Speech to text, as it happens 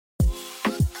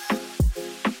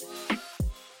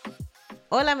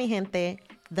Hola, mi gente.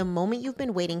 The moment you've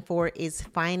been waiting for is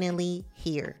finally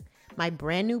here. My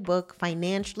brand new book,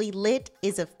 Financially Lit,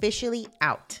 is officially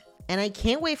out. And I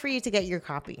can't wait for you to get your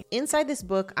copy. Inside this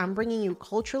book, I'm bringing you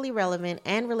culturally relevant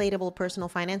and relatable personal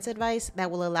finance advice that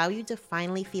will allow you to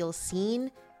finally feel seen,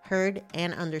 heard,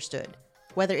 and understood.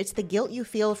 Whether it's the guilt you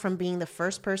feel from being the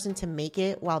first person to make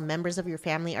it while members of your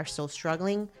family are still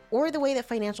struggling, or the way that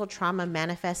financial trauma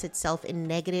manifests itself in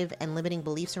negative and limiting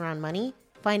beliefs around money,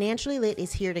 Financially Lit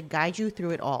is here to guide you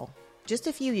through it all. Just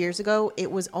a few years ago,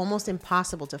 it was almost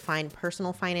impossible to find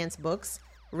personal finance books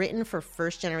written for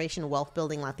first-generation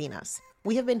wealth-building Latinas.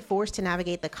 We have been forced to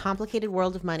navigate the complicated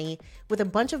world of money with a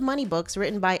bunch of money books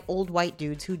written by old white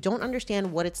dudes who don't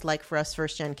understand what it's like for us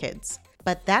first-gen kids.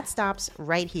 But that stops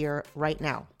right here, right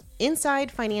now.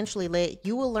 Inside Financially Lit,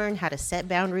 you will learn how to set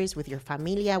boundaries with your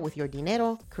familia, with your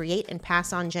dinero, create and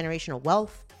pass on generational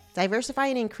wealth, diversify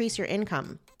and increase your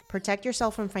income, protect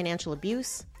yourself from financial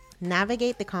abuse,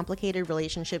 navigate the complicated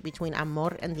relationship between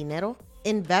amor and dinero,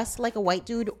 invest like a white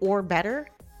dude or better,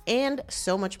 and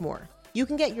so much more. You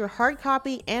can get your hard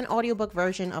copy and audiobook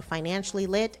version of Financially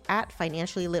Lit at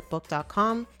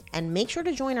financiallylitbook.com, and make sure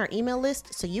to join our email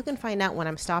list so you can find out when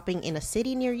I'm stopping in a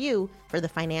city near you for the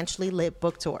Financially Lit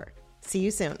book tour. See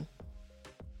you soon.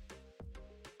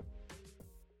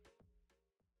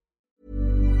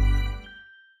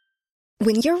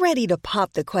 When you're ready to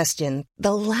pop the question,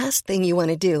 the last thing you want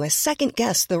to do is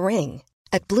second-guess the ring.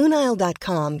 At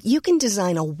BlueNile.com, you can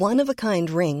design a one-of-a-kind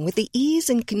ring with the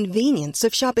ease and convenience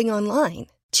of shopping online.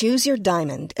 Choose your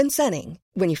diamond and setting.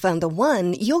 When you find the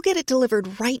one, you'll get it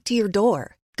delivered right to your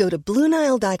door. Go to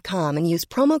BlueNile.com and use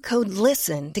promo code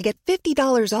LISTEN to get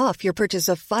 $50 off your purchase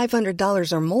of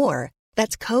 $500 or more.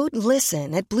 That's code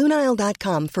LISTEN at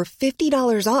BlueNile.com for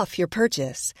 $50 off your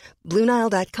purchase.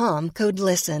 BlueNile.com, code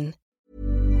LISTEN.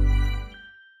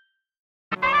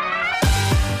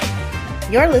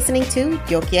 You're listening to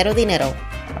Yo Quiero Dinero,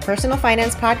 a personal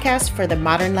finance podcast for the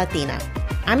modern Latina.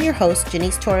 I'm your host,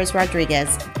 Janice Torres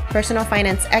Rodriguez, personal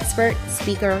finance expert,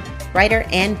 speaker, writer,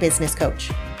 and business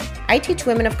coach. I teach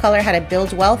women of color how to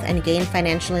build wealth and gain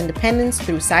financial independence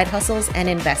through side hustles and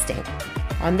investing.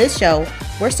 On this show,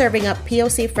 we're serving up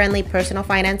POC-friendly personal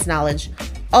finance knowledge,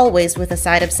 always with a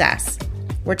side of sass.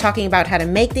 We're talking about how to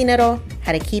make dinero,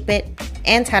 how to keep it,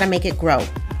 and how to make it grow.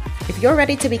 If you're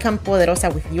ready to become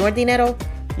poderosa with your dinero,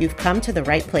 you've come to the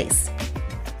right place.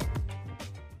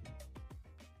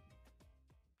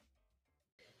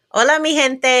 Hola, mi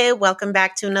gente. Welcome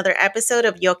back to another episode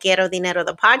of Yo Quiero Dinero,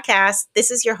 the podcast. This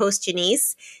is your host,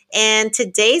 Janice, and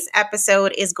today's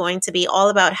episode is going to be all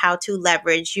about how to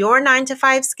leverage your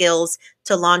 9-to-5 skills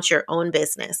to launch your own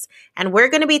business. And we're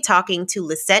going to be talking to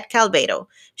Lisette Calveiro.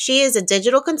 She is a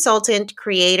digital consultant,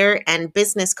 creator, and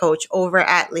business coach over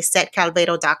at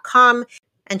lisettecalveiro.com.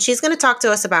 And she's going to talk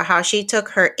to us about how she took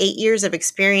her 8 years of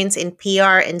experience in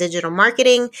PR and digital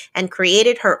marketing and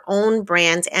created her own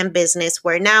brand and business,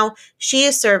 where now she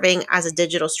is serving as a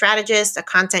digital strategist, a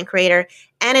content creator,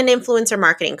 and an influencer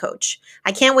marketing coach.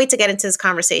 I can't wait to get into this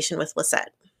conversation with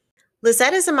Lisette.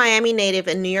 Lisette is a Miami native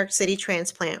and New York City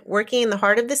transplant, working in the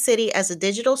heart of the city as a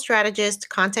digital strategist,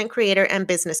 content creator, and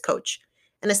business coach.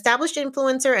 An established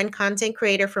influencer and content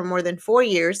creator for more than 4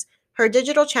 years, her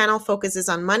digital channel focuses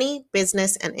on money,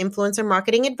 business, and influencer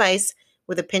marketing advice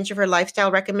with a pinch of her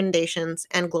lifestyle recommendations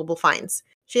and global finds.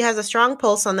 She has a strong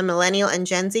pulse on the millennial and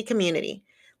Gen Z community.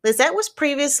 Lisette was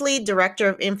previously director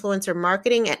of influencer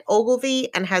marketing at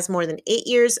Ogilvy and has more than 8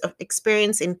 years of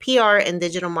experience in PR and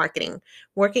digital marketing,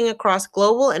 working across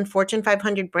global and Fortune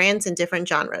 500 brands in different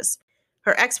genres.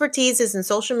 Her expertise is in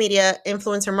social media,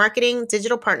 influencer marketing,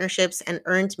 digital partnerships, and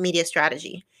earned media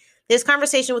strategy. This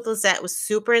conversation with Lisette was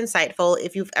super insightful.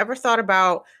 If you've ever thought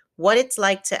about what it's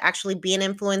like to actually be an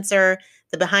influencer,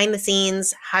 the behind the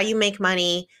scenes, how you make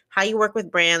money, how you work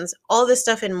with brands, all this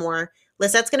stuff and more,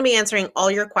 Lisette's going to be answering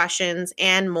all your questions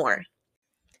and more.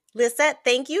 Lisette,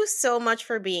 thank you so much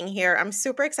for being here. I'm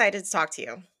super excited to talk to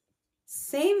you.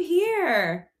 Same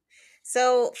here.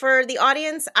 So for the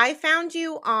audience, I found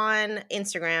you on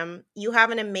Instagram. You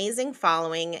have an amazing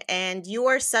following and you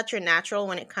are such a natural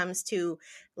when it comes to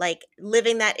like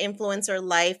living that influencer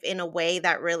life in a way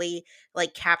that really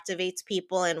like captivates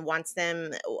people and wants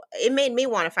them. It made me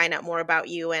want to find out more about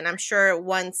you. And I'm sure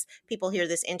once people hear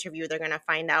this interview, they're going to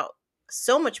find out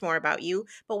so much more about you.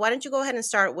 But why don't you go ahead and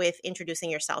start with introducing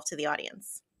yourself to the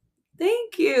audience?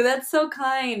 Thank you. That's so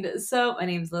kind. So my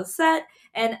name's Lisette,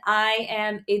 and I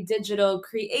am a digital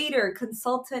creator,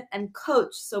 consultant, and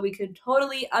coach. So we could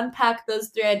totally unpack those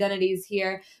three identities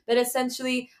here. But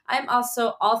essentially, I'm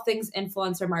also all things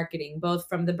influencer marketing, both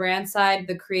from the brand side,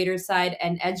 the creator side,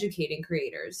 and educating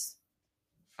creators.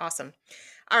 Awesome.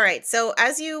 All right. So,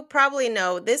 as you probably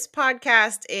know, this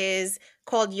podcast is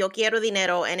called Yo Quiero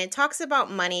Dinero, and it talks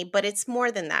about money, but it's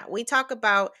more than that. We talk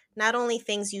about not only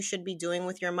things you should be doing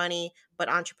with your money, but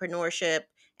entrepreneurship.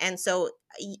 And so,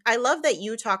 I love that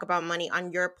you talk about money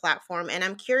on your platform, and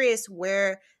I'm curious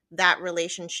where that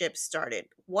relationship started.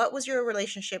 What was your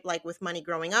relationship like with money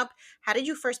growing up? How did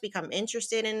you first become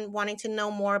interested in wanting to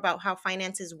know more about how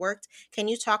finances worked? Can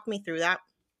you talk me through that?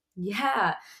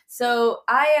 Yeah. So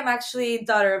I am actually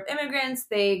daughter of immigrants.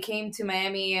 They came to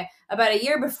Miami about a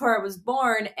year before I was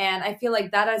born. And I feel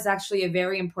like that is actually a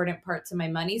very important part to my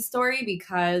money story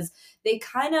because they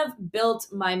kind of built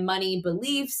my money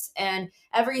beliefs, and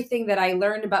everything that I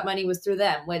learned about money was through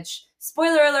them, which,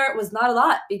 spoiler alert, was not a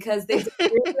lot because they didn't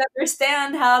really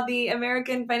understand how the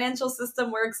American financial system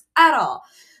works at all.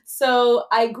 So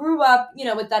I grew up,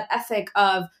 with that ethic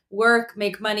of work,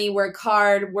 make money, work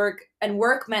hard, work, and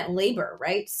work meant labor,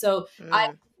 right? So I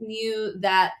Mm, knew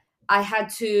that I had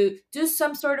to do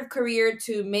some sort of career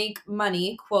to make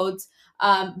money, quotes.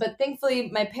 But thankfully,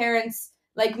 my parents,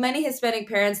 like many Hispanic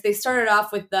parents, they started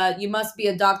off with the you must be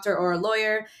a doctor or a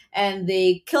lawyer. And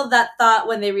they killed that thought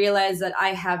when they realized that I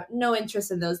have no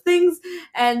interest in those things.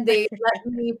 And they let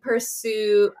me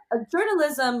pursue a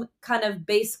journalism kind of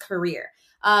base career,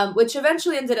 which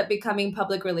eventually ended up becoming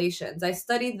public relations. I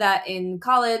studied that in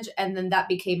college, and then that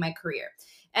became my career.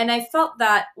 And I felt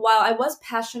that while I was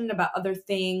passionate about other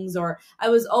things, or I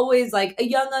was always like a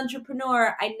young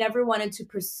entrepreneur, I never wanted to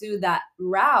pursue that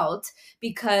route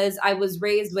because I was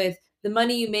raised with the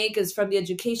money you make is from the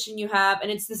education you have.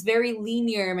 And it's this very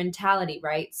linear mentality,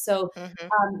 right? So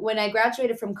mhm. when I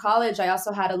graduated from college, I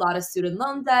also had a lot of student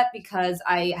loan debt because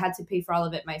I had to pay for all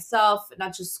of it myself,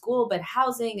 not just school, but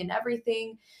housing and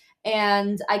everything.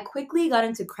 And I quickly got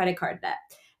into credit card debt.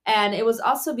 And it was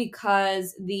also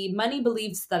because the money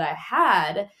beliefs that I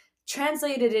had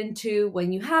translated into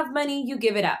when you have money, you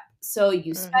give it up. So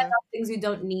you spend Mhm. on things you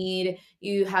don't need.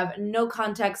 You have no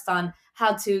context on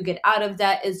how to get out of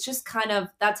debt. It's just kind of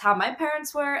that's how my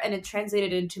parents were. And it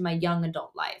translated into my young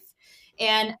adult life.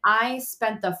 And I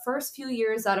spent the first few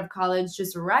years out of college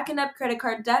just racking up credit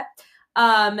card debt.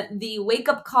 The wake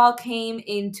up call came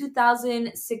in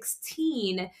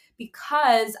 2016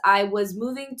 because I was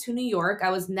moving to New York. I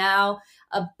was now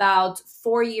about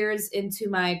 4 years into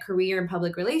my career in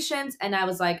public relations, and I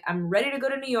was like, I'm ready to go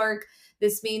to New York.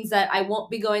 This means that I won't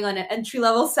be going on an entry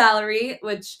level salary,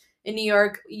 which in New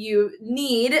York you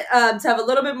need to have a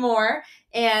little bit more.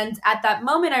 And at that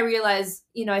moment, I realized,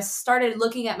 I started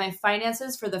looking at my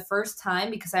finances for the first time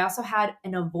because I also had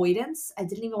an avoidance. I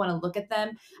didn't even want to look at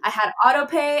them. I had auto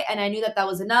pay, and I knew that that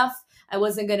was enough. I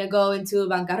wasn't going to go into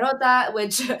bancarrota,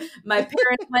 which my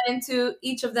parents went into,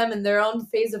 each of them in their own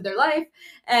phase of their life.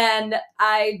 And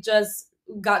I just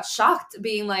got shocked,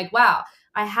 being like, wow,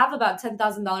 I have about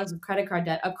 $10,000 of credit card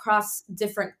debt across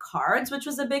different cards, which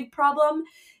was a big problem.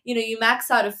 You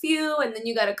max out a few, and then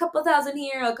you got a couple thousand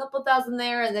here, a couple thousand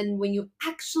there. And then when you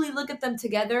actually look at them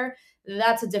together,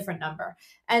 that's a different number.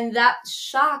 And that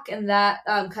shock and that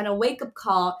kind of wake up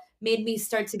call made me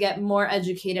start to get more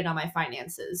educated on my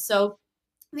finances. So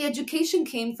the education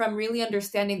came from really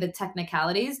understanding the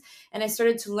technicalities, and I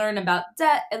started to learn about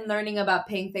debt and learning about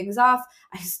paying things off.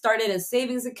 I started a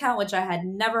savings account, which I had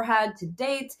never had to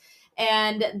date.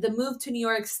 And the move to New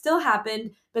York still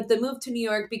happened, but the move to New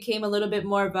York became a little bit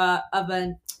more of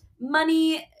a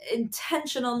money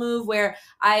intentional move where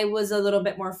I was a little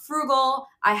bit more frugal.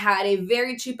 I had a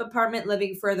very cheap apartment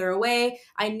living further away.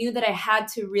 I knew that I had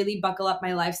to really buckle up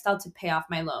my lifestyle to pay off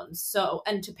my loans. So,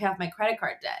 and to pay off my credit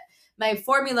card debt. My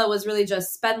formula was really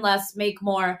just spend less, make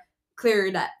more, clear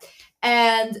your debt.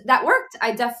 And that worked.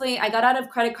 I got out of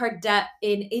credit card debt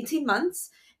in 18 months.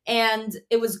 And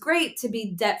it was great to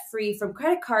be debt free from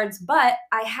credit cards, but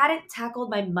I hadn't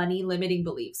tackled my money limiting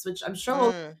beliefs, which I'm sure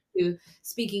we'll Mm. get to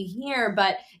speaking here.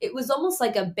 But it was almost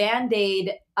like a band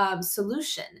aid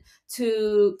solution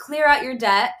to clear out your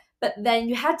debt. But then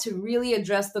you had to really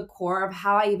address the core of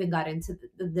how I even got into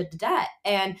the debt.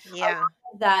 And Yeah.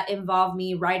 that involved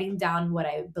me writing down what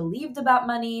I believed about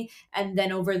money. And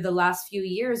then over the last few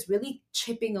years, really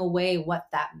chipping away what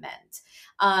that meant.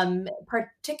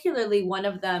 Particularly one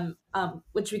of them,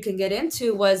 which we can get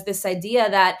into, was this idea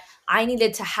that I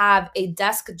needed to have a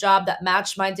desk job that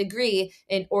matched my degree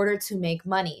in order to make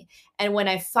money. And when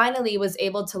I finally was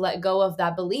able to let go of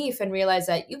that belief and realize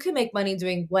that you can make money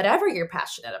doing whatever you're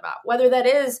passionate about, whether that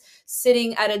is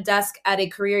sitting at a desk at a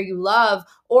career you love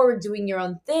or doing your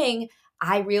own thing,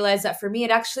 I realized that for me,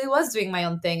 it actually was doing my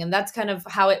own thing. And that's kind of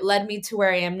how it led me to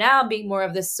where I am now, being more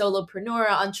of this solopreneur,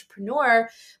 entrepreneur,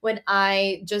 when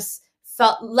I just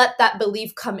felt let that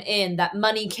belief come in that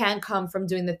money can come from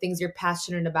doing the things you're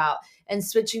passionate about, and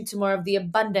switching to more of the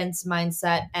abundance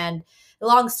mindset. And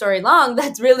long story long,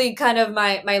 that's really kind of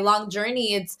my long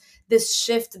journey. It's this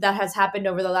shift that has happened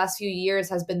over the last few years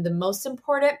has been the most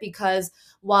important, because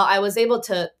while I was able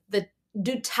to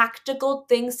do tactical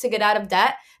things to get out of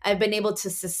debt, I've been able to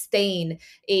sustain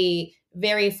a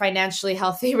very financially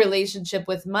healthy relationship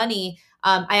with money.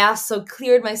 I also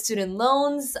cleared my student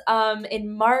loans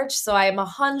in March, so I am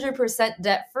 100%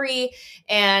 debt free,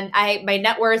 and my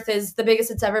net worth is the biggest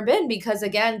it's ever been, because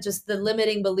again, just the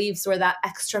limiting beliefs were that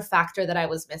extra factor that I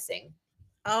was missing.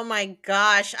 Oh my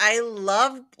gosh, I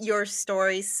love your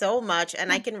story so much,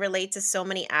 and I can relate to so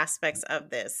many aspects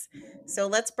of this. So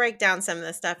let's break down some of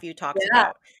the stuff you talked Yeah.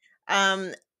 about.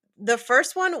 Um, the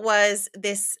first one was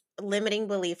this limiting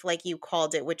belief, like you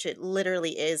called it, which it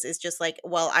literally is just like,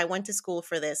 well, I went to school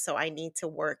for this, so I need to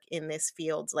work in this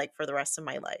field like for the rest of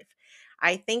my life.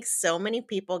 I think so many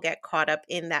people get caught up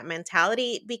in that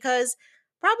mentality because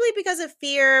probably because of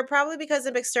fear, probably because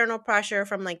of external pressure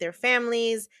from like their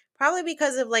families, probably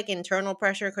because of like internal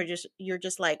pressure, because you're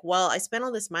just like, well, I spent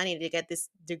all this money to get this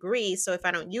degree, so if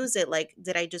I don't use it, like,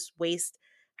 did I just waste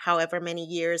however many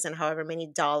years and however many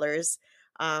dollars?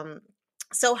 Um,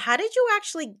 so how did you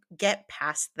actually get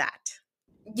past that?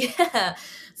 Yeah.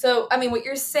 So, I mean, what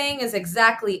you're saying is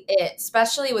exactly it,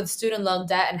 especially with student loan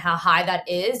debt and how high that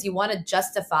is. You want to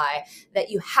justify that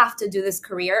you have to do this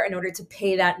career in order to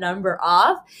pay that number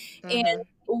off. And Mm-hmm.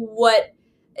 what,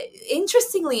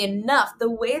 interestingly enough,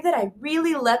 the way that I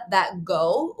really let that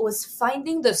go was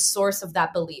finding the source of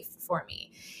that belief for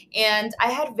me. And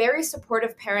I had very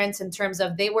supportive parents in terms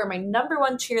of they were my number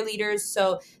one cheerleaders.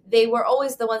 So they were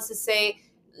always the ones to say,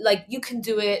 like, you can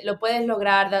do it, lo puedes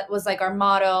lograr. That was like our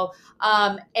motto.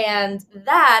 And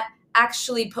that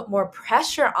actually put more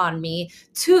pressure on me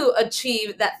to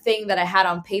achieve that thing that I had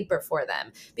on paper for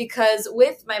them. Because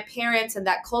with my parents and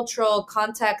that cultural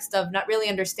context of not really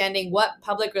understanding what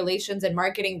public relations and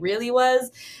marketing really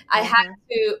was, I had Mm-hmm.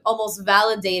 to almost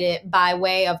validate it by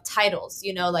way of titles,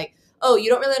 like, oh,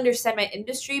 you don't really understand my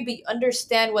industry, but you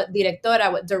understand what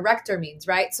directora, what director means,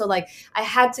 right? So like I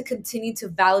had to continue to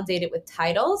validate it with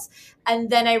titles. And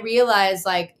then I realized,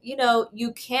 like,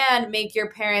 you can make your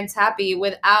parents happy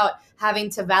without having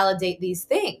to validate these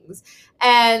things.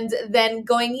 And then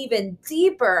going even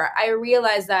deeper, I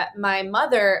realized that my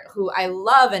mother, who I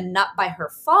love and not by her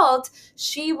fault,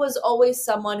 she was always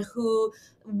someone who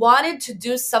wanted to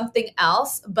do something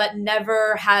else, but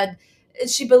never had.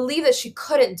 She believed that she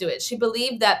couldn't do it. She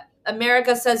believed that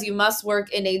America says you must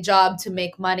work in a job to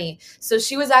make money. So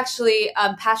she was actually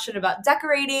passionate about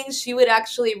decorating. She would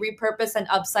actually repurpose and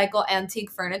upcycle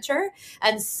antique furniture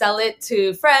and sell it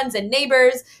to friends and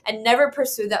neighbors, and never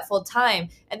pursue that full time.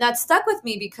 And that stuck with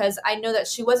me because I know that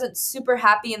she wasn't super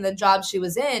happy in the job she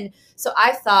was in. So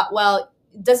I thought, well,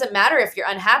 it doesn't matter if you're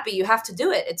unhappy, you have to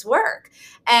do it. It's work.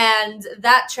 And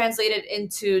that translated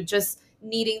into just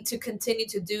needing to continue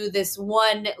to do this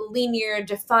one linear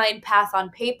defined path on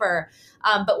paper.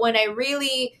 But when I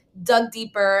really dug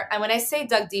deeper, and when I say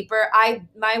dug deeper,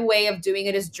 my way of doing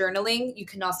it is journaling. You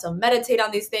can also meditate on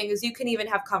these things. You can even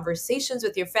have conversations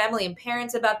with your family and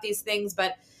parents about these things.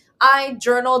 But I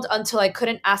journaled until I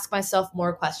couldn't ask myself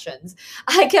more questions.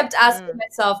 I kept asking Mm.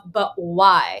 myself, but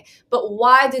why? But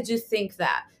why did you think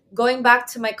that? Going back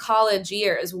to my college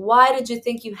years, why did you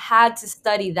think you had to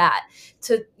study that?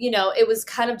 It was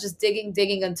kind of just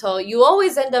digging until you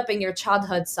always end up in your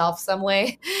childhood self some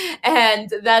way. And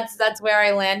that's where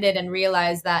I landed and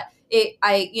realized that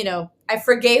I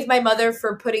forgave my mother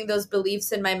for putting those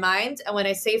beliefs in my mind. And when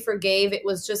I say forgave, it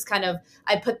was just kind of,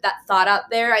 I put that thought out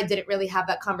there. I didn't really have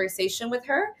that conversation with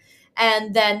her.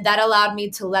 And then that allowed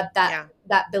me to let Yeah.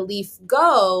 that belief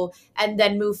go, and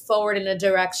then move forward in a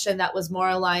direction that was more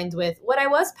aligned with what I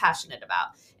was passionate about.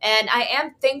 And I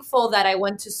am thankful that I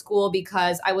went to school,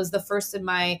 because I was the first in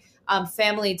my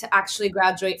family to actually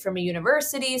graduate from a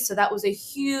university. So that was a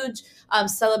huge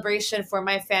celebration for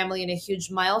my family and a huge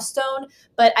milestone.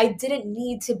 But I didn't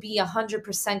need to be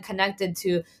 100% connected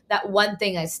to that one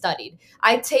thing I studied.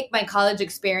 I take my college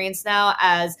experience now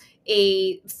as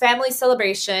a family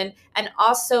celebration and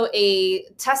also a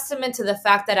testament to the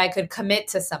fact that I could commit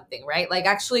to something, right? Like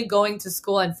actually going to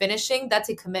school and finishing, that's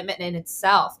a commitment in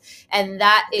itself. And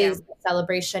that Yeah. is the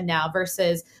celebration now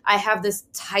versus I have this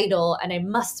title and I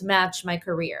must match my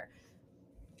career.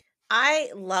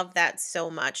 I love that so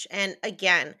much. And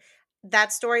again,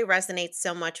 that story resonates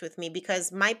so much with me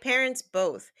because my parents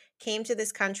both came to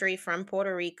this country from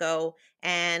Puerto Rico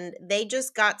and they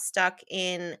just got stuck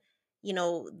in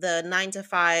the 9 to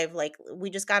 5, like we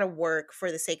just got to work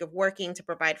for the sake of working to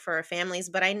provide for our families.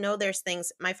 But I know there's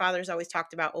things. My father's always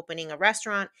talked about opening a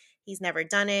restaurant. He's never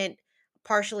done it,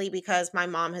 partially because my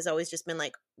mom has always just been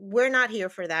like, we're not here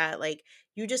for that. Like,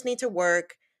 you just need to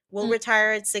work. We'll Mm,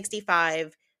 retire at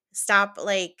 65. Stop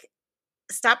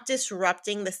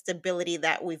disrupting the stability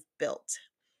that we've built.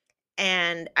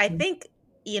 And I think,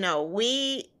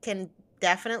 we can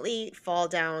definitely fall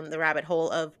down the rabbit hole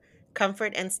of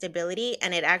comfort and stability,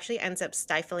 and it actually ends up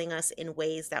stifling us in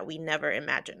ways that we never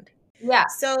imagined. yeah.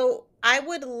 So, I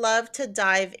would love to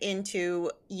dive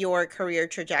into your career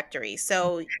trajectory.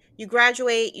 So, you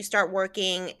graduate, you start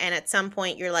working, and at some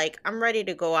point you're like, I'm ready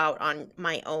to go out on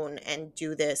my own and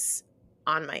do this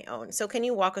on my own. So, can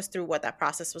you walk us through what that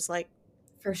process was like?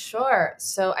 For sure.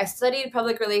 So I studied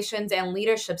public relations and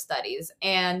leadership studies.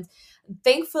 And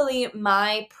thankfully,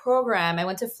 my program, I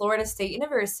went to Florida State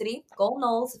University, Go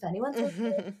Noles, if anyone's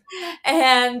listening.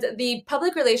 And the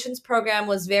public relations program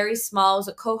was very small. It was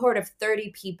a cohort of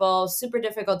 30 people, super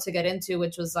difficult to get into,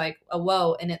 which was like a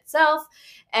whoa in itself.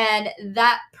 And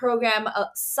that program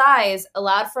size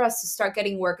allowed for us to start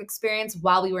getting work experience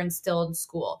while we were still in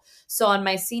school. So on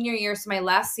my senior year, so my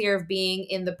last year of being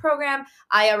in the program,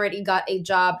 I already got a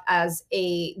job as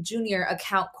a junior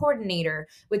account coordinator,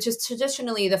 which is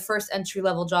traditionally the first entry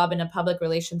level job in a public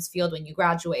relations field when you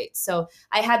graduate. So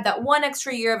I had that one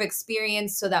extra year of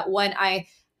experience so that when I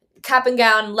cap and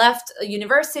gown left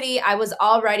university, I was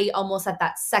already almost at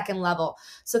that second level.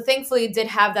 So thankfully did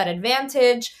have that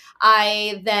advantage.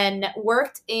 I then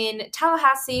worked in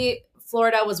Tallahassee,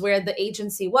 Florida was where the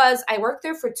agency was. I worked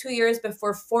there for 2 years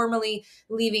before formally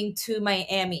leaving to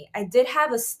Miami. I did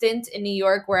have a stint in New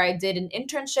York where I did an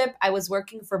internship. I was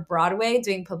working for Broadway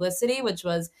doing publicity, which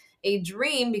was a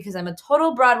dream because I'm a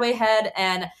total Broadway head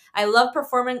and I love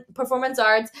performance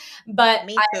arts. But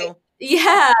Me too.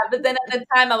 yeah, but then at the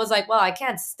time I was like, well, I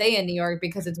can't stay in New York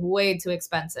because it's way too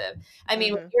expensive. I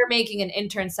mean, when Hmm. you're making an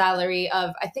intern salary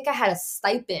of, I think I had a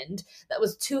stipend that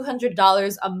was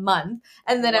 $200 a month,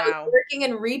 and then I was Wow. working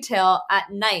in retail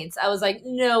at nights. I was like,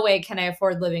 no way can I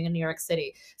afford living in New York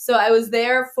City. So I was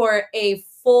there for a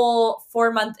full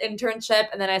 4-month internship,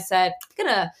 and then I said, I'm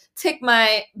gonna take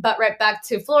my butt right back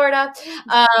to Florida,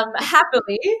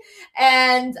 happily.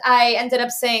 And I ended up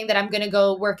saying that I'm going to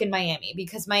go work in Miami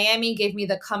because Miami gave me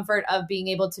the comfort of being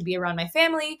able to be around my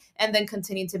family and then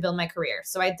continue to build my career.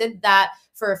 So I did that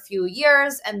for a few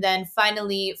years. And then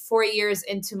finally, 4 years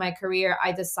into my career,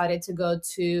 I decided to go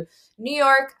to New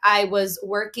York. I was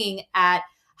working at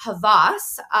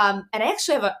Havas. And I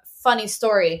actually have a funny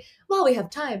story while we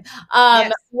have time.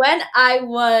 Yes. When I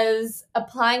was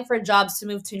applying for jobs to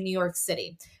move to New York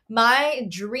City, my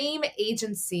dream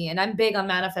agency, and I'm big on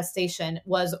manifestation,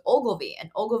 was Ogilvy.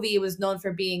 And Ogilvy was known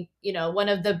for being, one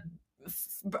of the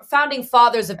founding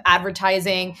fathers of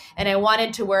advertising. And I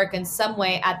wanted to work in some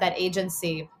way at that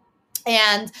agency.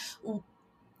 And give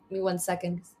me 1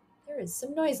 second. There is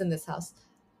some noise in this house.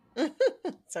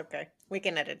 It's okay. We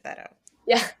can edit that out.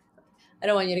 Yeah. I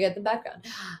don't want you to get the background.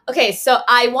 Okay, so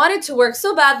I wanted to work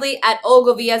so badly at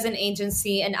Ogilvy as an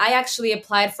agency, and I actually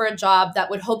applied for a job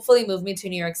that would hopefully move me to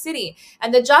New York City.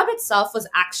 And the job itself was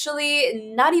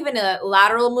actually not even a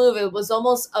lateral move, it was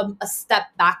almost a step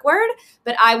backward.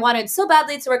 But I wanted so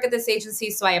badly to work at this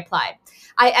agency, so I applied.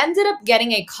 I ended up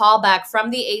getting a call back from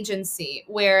the agency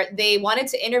where they wanted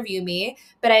to interview me,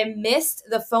 but I missed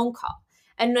the phone call.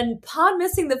 And then upon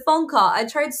missing the phone call, I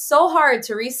tried so hard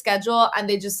to reschedule and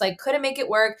they just like couldn't make it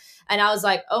work. And I was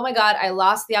like, oh my God, I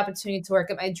lost the opportunity to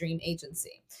work at my dream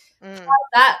agency. Mm.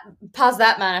 Pause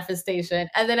that manifestation.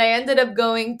 And then I ended up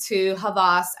going to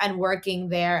Havas and working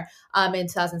there in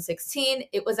 2016.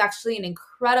 It was actually an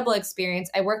incredible experience.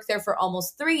 I worked there for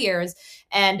almost 3 years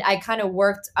and I kind of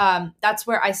worked, that's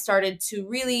where I started to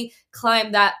really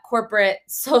climb that corporate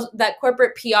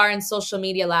PR and social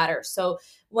media ladder. So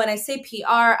when I say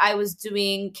PR, I was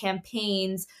doing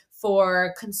campaigns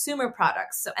for consumer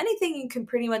products. So anything you can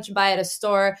pretty much buy at a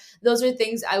store, those are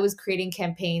things I was creating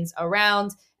campaigns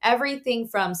around. Everything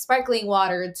from sparkling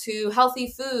water to healthy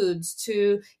foods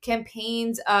to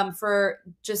campaigns for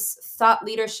just thought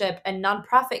leadership and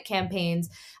nonprofit campaigns.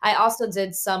 I also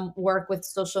did some work with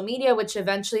social media, which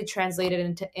eventually translated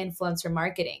into influencer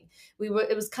marketing.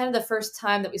 It was kind of the first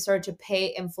time that we started to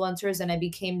pay influencers, and I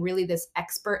became really this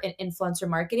expert in influencer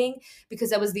marketing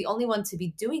because I was the only one to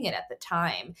be doing it at the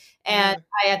time. And Mm.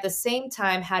 I, at the same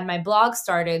time, had my blog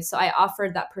started. So I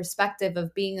offered that perspective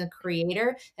of being a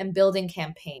creator and building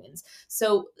campaigns.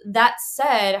 So that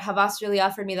said, Havas really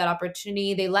offered me that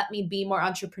opportunity. They let me be more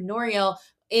entrepreneurial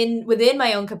within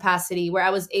my own capacity, where I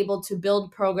was able to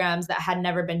build programs that had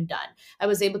never been done. I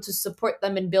was able to support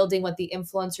them in building what the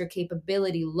influencer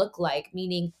capability looked like,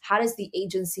 meaning how does the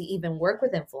agency even work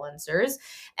with influencers?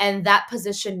 And that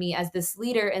positioned me as this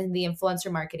leader in the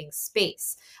influencer marketing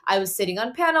space. I was sitting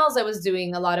on panels, I was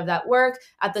doing a lot of that work.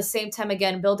 At the same time,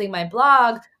 again, building my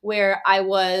blog, where I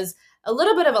was a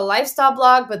little bit of a lifestyle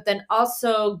blog, but then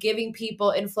also giving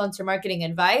people influencer marketing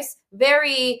advice.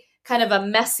 Very kind of a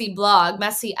messy blog,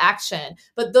 messy action.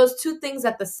 But those two things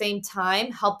at the same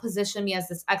time help position me as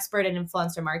this expert in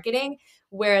influencer marketing,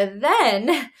 where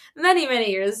then many,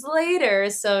 many years later,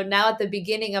 so now at the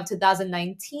beginning of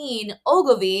 2019,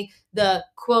 Ogilvy, the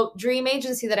quote dream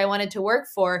agency that I wanted to work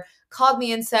for, called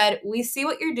me and said, we see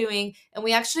what you're doing, and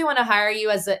we actually want to hire you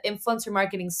as an influencer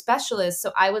marketing specialist.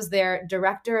 So I was their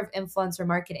director of influencer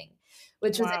marketing,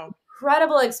 which was an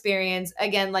incredible experience.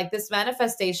 Again, like this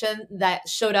manifestation that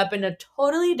showed up in a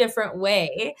totally different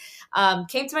way,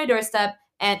 came to my doorstep.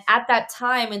 And at that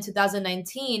time in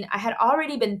 2019, I had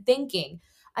already been thinking,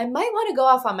 I might want to go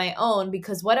off on my own,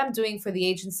 because what I'm doing for the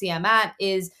agency I'm at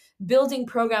is building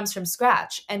programs from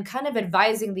scratch and kind of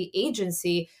advising the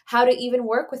agency how to even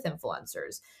work with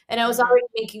influencers. And I was already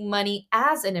making money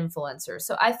as an influencer.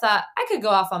 So I thought I could go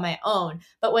off on my own.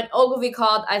 But when Ogilvy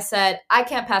called, I said, I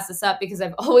can't pass this up, because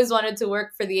I've always wanted to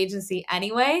work for the agency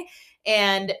anyway.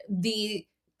 And the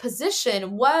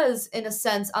position was, in a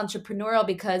sense, entrepreneurial,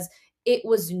 because it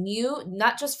was new,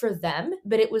 not just for them,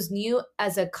 but it was new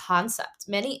as a concept.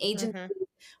 Many agencies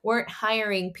weren't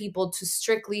hiring people to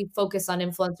strictly focus on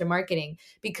influencer marketing,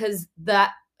 because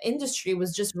that industry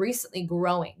was just recently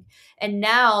growing. And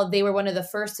now they were one of the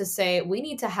first to say, we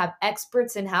need to have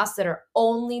experts in-house that are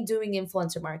only doing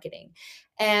influencer marketing.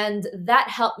 And that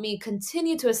helped me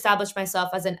continue to establish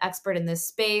myself as an expert in this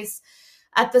space.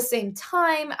 At the same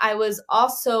time, I was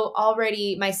also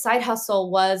already, my side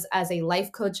hustle was as a life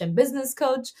coach and business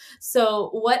coach.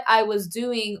 So what I was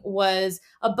doing was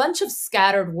a bunch of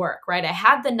scattered work, right? I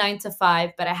had the 9 to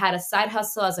 5, but I had a side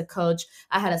hustle as a coach.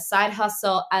 I had a side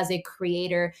hustle as a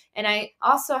creator. And I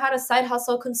also had a side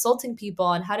hustle consulting people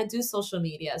on how to do social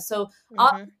media. So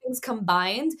all things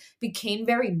combined became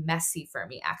very messy for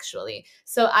me, actually.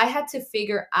 So I had to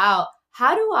figure out,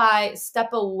 how do I step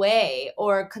away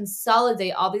or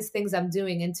consolidate all these things I'm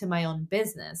doing into my own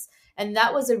business? And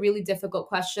that was a really difficult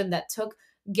question that took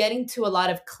getting to a lot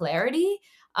of clarity.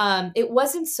 It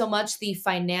wasn't so much the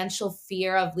financial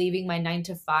fear of leaving my 9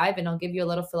 to 5, and I'll give you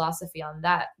a little philosophy on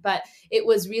that, but it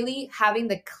was really having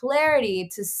the clarity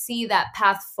to see that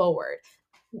path forward.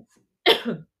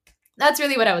 That's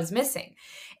really what I was missing.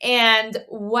 And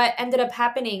what ended up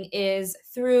happening is,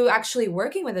 through actually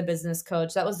working with a business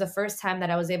coach, that was the first time that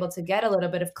I was able to get a little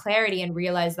bit of clarity and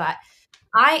realize that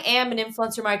I am an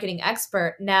influencer marketing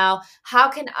expert. Now, how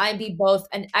can I be both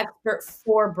an expert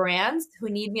for brands who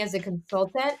need me as a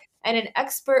consultant, and an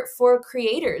expert for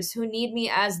creators who need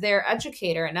me as their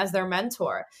educator and as their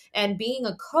mentor? And being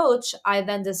a coach, I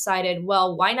then decided,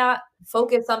 well, why not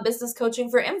focus on business coaching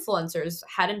for influencers?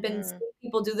 Hadn't been seeing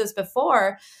people do this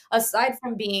before. Aside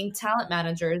from being talent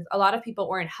managers, a lot of people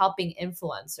weren't helping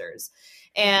influencers.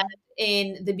 And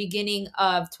in the beginning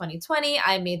of 2020,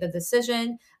 I made the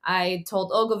decision. I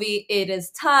told Ogilvy, it is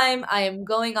time. I am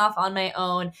going off on my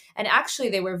own. And actually,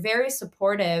 they were very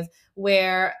supportive,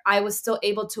 where I was still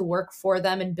able to work for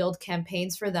them and build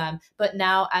campaigns for them, but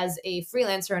now as a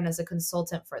freelancer and as a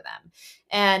consultant for them.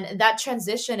 And that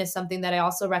transition is something that I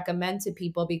also recommend to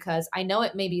people, because I know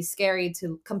it may be scary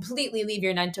to completely leave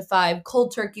your 9 to 5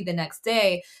 cold turkey the next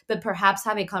day, but perhaps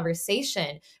have a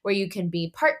conversation where you can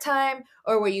be part-time,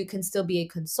 or where you can still be a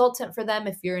consultant for them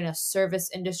if you're in a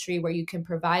service industry where you can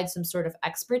provide some sort of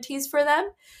expertise for them.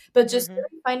 But just really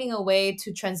finding a way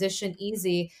to transition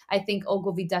easy, I think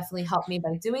Ogilvy definitely helped me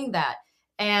by doing that.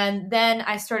 And then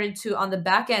I started to, on the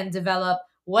back end, develop,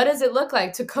 what does it look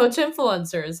like to coach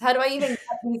influencers? How do I even get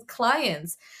these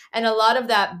clients? And a lot of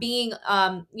that being,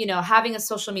 having a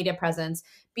social media presence,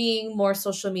 being more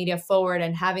social media forward,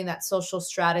 and having that social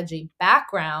strategy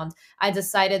background, I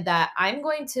decided that I'm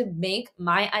going to make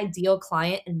my ideal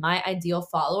client and my ideal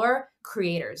follower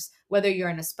creators. Whether you're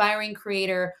an aspiring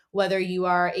creator, whether you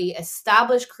are a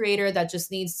established creator that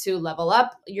just needs to level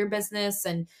up your business,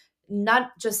 and not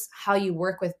just how you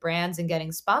work with brands and getting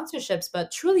sponsorships, but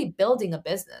truly building a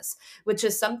business, which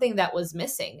is something that was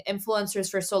missing. Influencers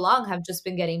for so long have just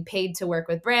been getting paid to work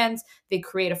with brands. They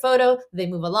create a photo, they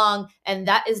move along, and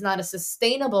that is not a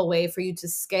sustainable way for you to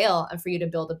scale and for you to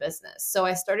build a business. So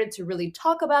I started to really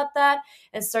talk about that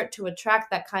and start to attract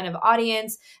that kind of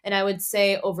audience. And I would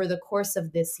say over the course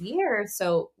of this year,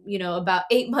 so, about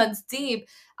 8 months deep,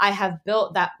 I have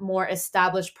built that more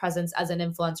established presence as an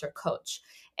influencer coach.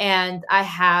 And I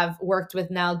have worked with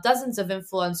now dozens of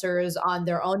influencers on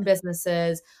their own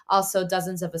businesses, also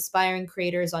dozens of aspiring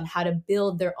creators on how to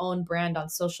build their own brand on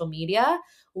social media,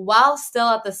 while still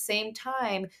at the same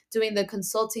time doing the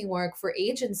consulting work for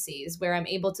agencies where I'm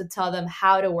able to tell them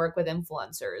how to work with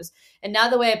influencers. And now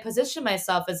the way I position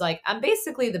myself is like, I'm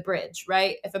basically the bridge,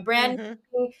 right? If a brand, Mm-hmm.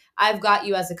 I've got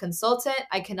you as a consultant.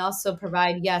 I can also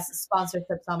provide, yes,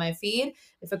 sponsorships on my feed.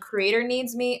 If a creator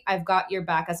needs me, I've got your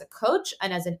back as a coach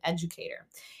and as an educator.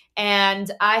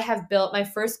 And I have built my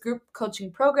first group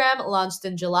coaching program, launched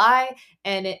in July,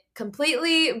 and it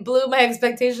completely blew my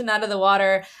expectation out of the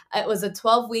water. It was a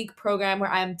 12-week program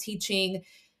where I'm teaching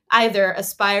either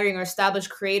aspiring or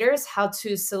established creators how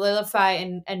to solidify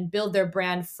and build their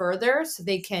brand further so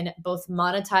they can both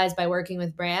monetize by working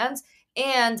with brands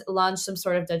and launch some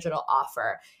sort of digital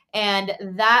offer. And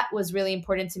that was really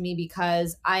important to me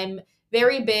because I'm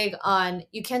very big on,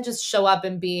 you can't just show up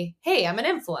and be, hey, I'm an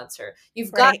influencer.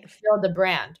 You've got Right. to build a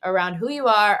brand around who you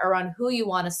are, around who you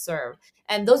want to serve.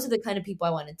 And those are the kind of people I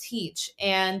want to teach.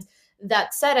 And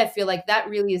that said, I feel like that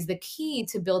really is the key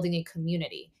to building a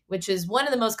community, which is one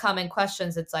of the most common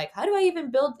questions. It's like, how do I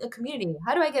even build a community?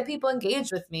 How do I get people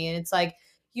engaged with me? And it's like,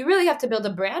 you really have to build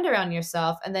a brand around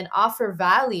yourself and then offer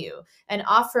value and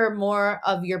offer more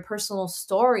of your personal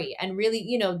story and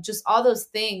really, just all those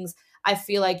things I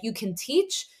feel like you can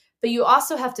teach, but you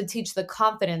also have to teach the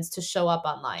confidence to show up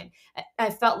online. I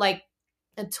felt like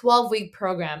a 12-week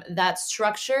program, that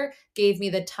structure gave me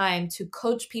the time to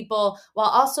coach people while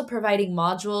also providing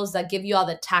modules that give you all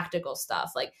the tactical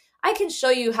stuff. Like, I can show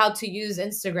you how to use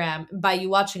Instagram by you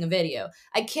watching a video.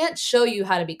 I can't show you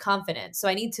how to be confident. So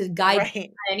I need to guide you.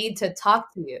 Right. I need to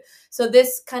talk to you. So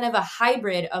this kind of a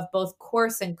hybrid of both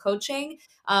course and coaching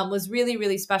was really,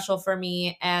 really special for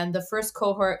me. And the first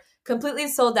cohort completely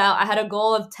sold out. I had a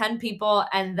goal of 10 people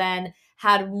and then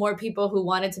had more people who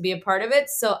wanted to be a part of it.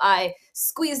 So I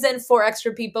squeezed in 4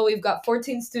 extra people. We've got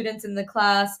 14 students in the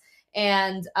class.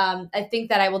 And I think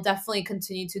that I will definitely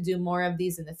continue to do more of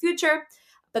these in the future.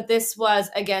 But this was,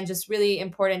 again, just really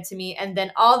important to me. And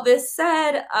then all this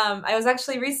said, I was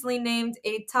actually recently named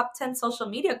a top 10 social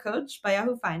media coach by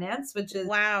Yahoo Finance, which is,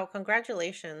 Wow.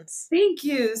 Congratulations. thank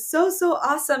you. So, so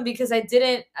awesome because I've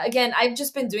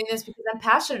just been doing this because I'm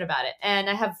passionate about it and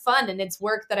I have fun and it's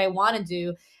work that I want to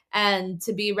do. And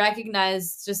to be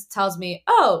recognized just tells me,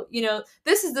 oh,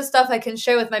 this is the stuff I can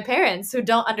share with my parents who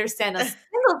don't understand a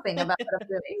single thing about what I'm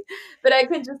doing. But I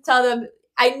can just tell them,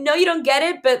 I know you don't get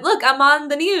it, but look, I'm on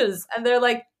the news. And they're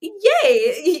like,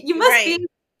 yay, you must Right. be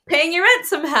paying your rent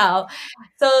somehow.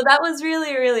 So that was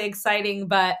really, really exciting.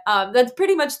 But that's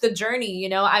pretty much the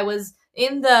journey. I was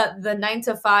in the 9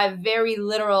 to 5, very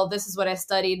literal, this is what I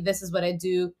studied, this is what I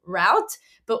do route.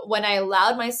 But when I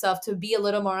allowed myself to be a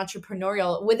little more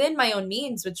entrepreneurial within my own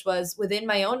means, which was within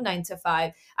my own 9 to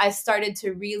 5, I started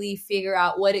to really figure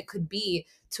out what it could be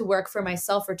to work for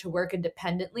myself or to work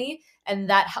independently. And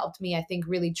that helped me, I think,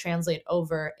 really translate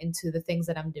over into the things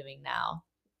that I'm doing now.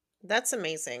 That's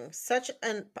amazing. Such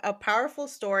a powerful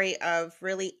story of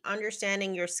really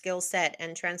understanding your skill set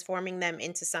and transforming them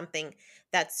into something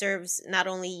that serves not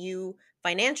only you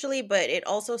financially, but it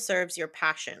also serves your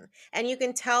passion. And you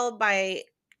can tell by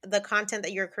the content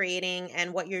that you're creating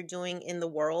and what you're doing in the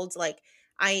world. Like,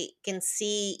 I can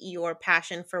see your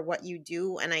passion for what you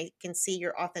do and I can see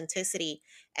your authenticity.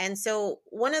 And so,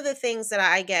 one of the things that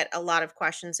I get a lot of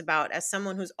questions about, as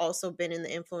someone who's also been in the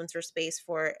influencer space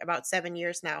for about 7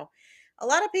 years now, a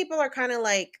lot of people are kind of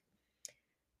like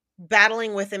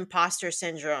battling with imposter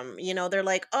syndrome. They're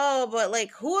like, oh, but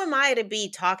like, who am I to be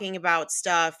talking about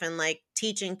stuff and like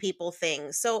teaching people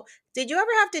things? So, did you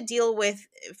ever have to deal with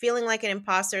feeling like an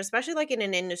imposter, especially like in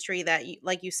an industry that,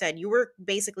 like you said, you were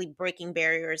basically breaking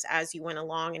barriers as you went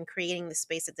along and creating the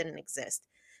space that didn't exist?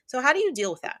 So, how do you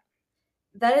deal with that?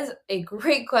 That is a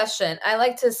great question. I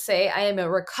like to say I am a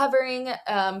recovering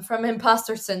from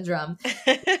imposter syndrome.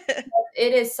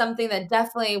 It is something that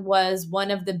definitely was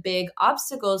one of the big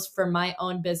obstacles for my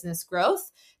own business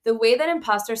growth. The way that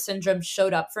imposter syndrome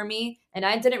showed up for me, and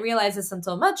I didn't realize this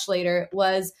until much later,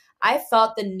 was I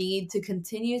felt the need to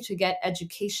continue to get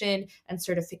education and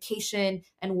certification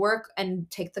and work and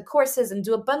take the courses and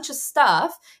do a bunch of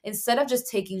stuff instead of just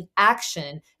taking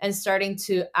action and starting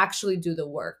to actually do the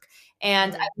work.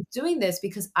 And I Mm, was doing this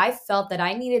because I felt that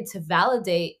I needed to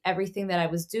validate everything that I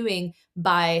was doing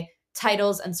by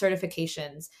titles and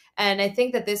certifications. And I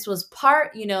think that this was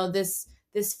part, this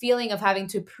this feeling of having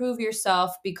to prove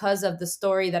yourself because of the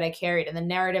story that I carried and the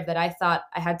narrative that I thought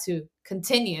I had to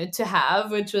continue to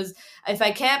have, which was, if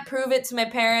I can't prove it to my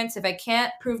parents, if I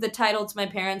can't prove the title to my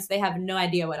parents, they have no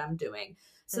idea what I'm doing.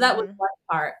 So that was one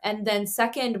part. And then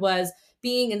second was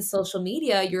being in social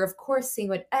media, you're of course seeing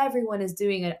what everyone is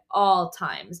doing at all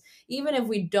times. Even if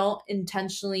we don't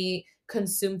intentionally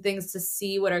consume things to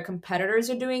see what our competitors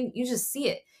are doing, you just see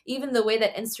it. Even the way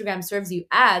that Instagram serves you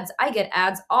ads, I get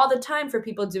ads all the time for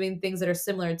people doing things that are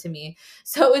similar to me.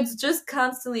 So it's just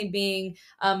constantly being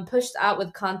pushed out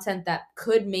with content that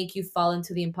could make you fall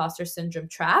into the imposter syndrome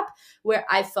trap, where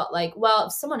I felt like, well,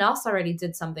 if someone else already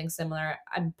did something similar,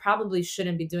 I probably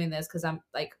shouldn't be doing this because I'm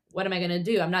like, what am I going to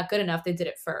do? I'm not good enough. They did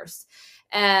it first.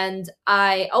 And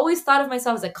I always thought of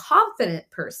myself as a confident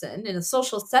person in a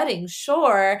social setting,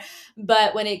 sure.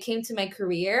 But when it came to my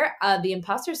career, the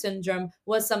imposter syndrome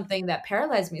was something that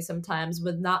paralyzed me sometimes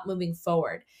with not moving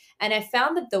forward. And I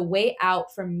found that the way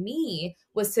out for me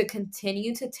was to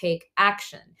continue to take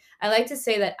action. I like to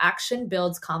say that action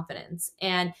builds confidence.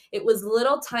 And it was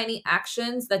little tiny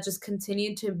actions that just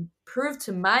continued to prove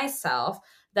to myself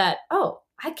that, oh,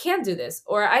 I can do this.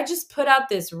 Or I just put out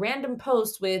this random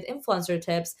post with influencer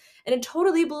tips and it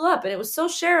totally blew up and it was so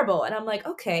shareable. And I'm like,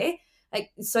 okay,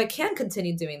 so I can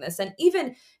continue doing this. And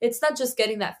even it's not just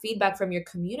getting that feedback from your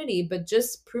community, but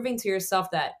just proving to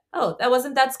yourself that, oh, that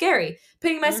wasn't that scary.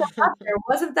 Putting myself out there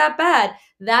wasn't that bad.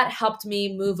 That helped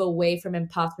me move away from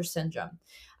imposter syndrome.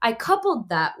 I coupled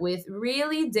that with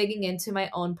really digging into my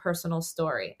own personal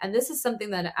story. And this is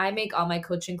something that I make all my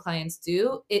coaching clients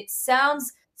do. It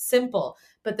sounds simple,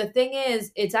 but the thing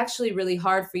is, it's actually really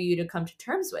hard for you to come to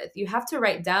terms with. You have to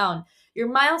write down your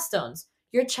milestones,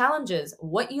 your challenges,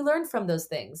 what you learned from those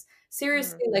things.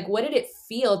 Seriously, like what did it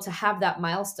feel to have that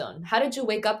milestone? How did you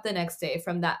wake up the next day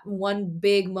from that one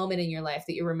big moment in your life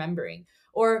that you're remembering?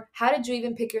 Or how did you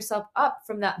even pick yourself up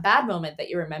from that bad moment that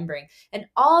you're remembering? And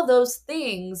all those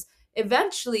things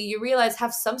eventually you realize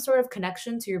have some sort of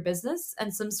connection to your business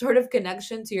and some sort of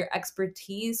connection to your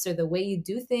expertise or the way you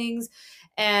do things.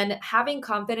 And having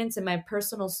confidence in my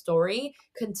personal story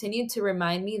continued to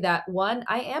remind me that, one,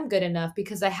 I am good enough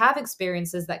because I have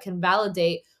experiences that can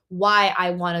validate why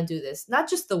I want to do this. Not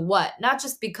just the what, not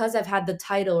just because I've had the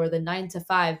title or the 9 to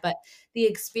 5, but the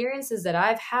experiences that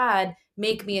I've had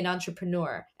make me an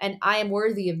entrepreneur and I am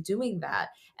worthy of doing that.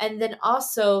 And then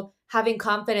also having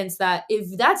confidence that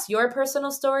if that's your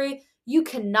personal story, you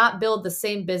cannot build the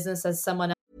same business as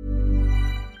someone else.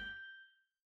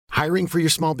 Hiring for your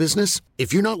small business?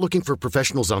 If you're not looking for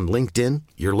professionals on LinkedIn,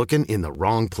 you're looking in the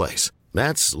wrong place.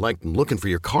 That's like looking for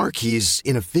your car keys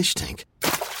in a fish tank.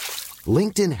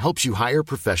 LinkedIn helps you hire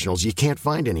professionals you can't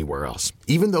find anywhere else,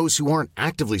 even those who aren't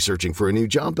actively searching for a new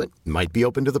job but might be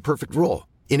open to the perfect role.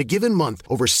 In a given month,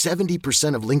 over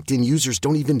 70% of LinkedIn users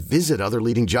don't even visit other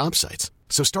leading job sites.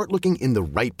 So start looking in the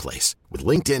right place. With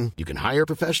LinkedIn, you can hire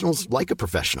professionals like a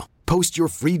professional. Post your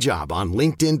free job on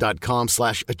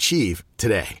linkedin.com/achieve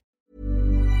today.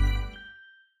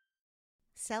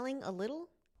 Selling a little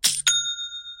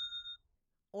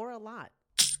or a lot?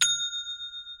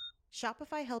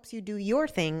 Shopify helps you do your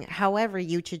thing however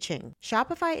you cha-ching.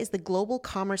 Shopify is the global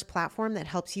commerce platform that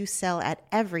helps you sell at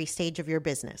every stage of your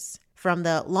business. From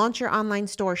the launch your online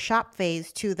store shop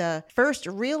phase to the first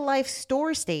real-life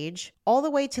store stage, all the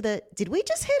way to the did we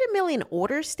just hit 1 million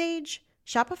orders stage?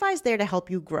 Shopify is there to help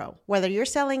you grow. Whether you're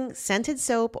selling scented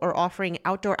soap or offering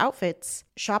outdoor outfits,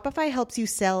 Shopify helps you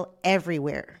sell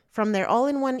everywhere. From their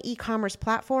all-in-one e-commerce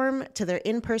platform to their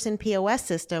in-person POS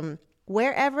system,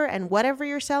 wherever and whatever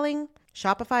you're selling,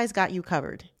 Shopify's got you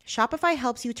covered. Shopify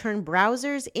helps you turn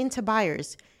browsers into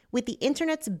buyers with the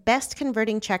internet's best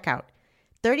converting checkout,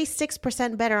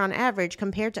 36% better on average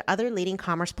compared to other leading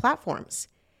commerce platforms.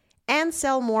 And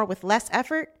sell more with less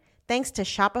effort thanks to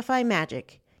Shopify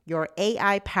Magic, your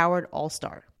AI-powered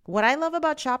all-star. What I love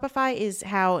about Shopify is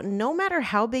how no matter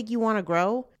how big you want to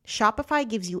grow, Shopify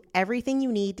gives you everything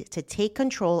you need to take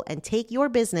control and take your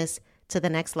business to the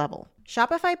next level.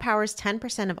 Shopify powers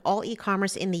 10% of all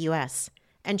e-commerce in the US,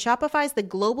 and Shopify's the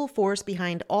global force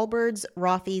behind Allbirds,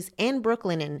 Rothy's, and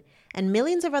Brooklinen, and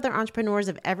millions of other entrepreneurs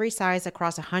of every size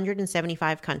across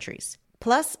 175 countries.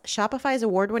 Plus, Shopify's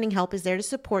award-winning help is there to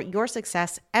support your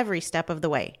success every step of the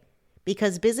way.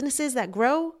 Because businesses that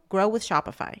grow, grow with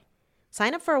Shopify.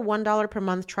 Sign up for a $1 per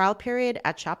month trial period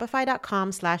at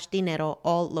shopify.com/dinero,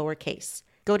 all lowercase.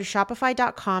 Go to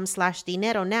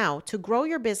shopify.com/dinero now to grow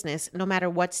your business no matter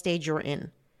what stage you're in.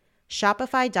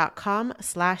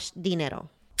 Shopify.com/dinero.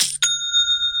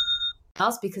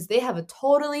 Else because they have a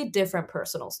totally different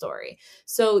personal story.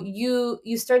 So you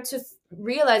start to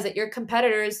realize that your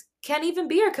competitors can't even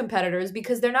be your competitors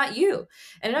because they're not you.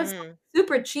 And it's Mm.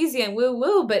 super cheesy and woo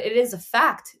woo, but it is a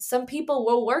fact. Some people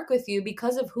will work with you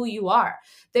because of who you are.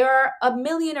 There are a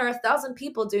million or 1,000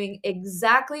 people doing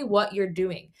exactly what you're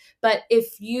doing. But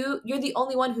if you're the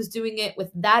only one who's doing it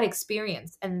with that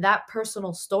experience and that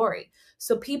personal story.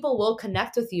 So people will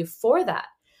connect with you for that.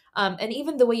 And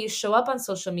even the way you show up on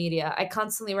social media, I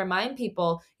constantly remind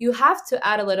people you have to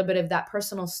add a little bit of that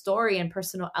personal story and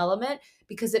personal element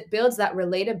because it builds that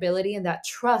relatability and that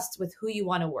trust with who you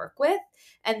want to work with.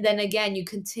 And then again, you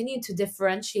continue to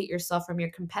differentiate yourself from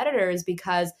your competitors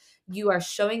because you are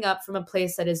showing up from a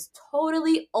place that is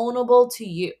totally ownable to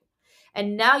you.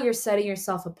 And now you're setting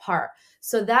yourself apart.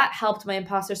 So that helped my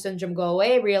imposter syndrome go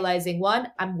away, realizing one,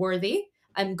 I'm worthy,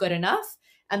 I'm good enough.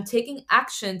 I'm taking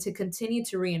action to continue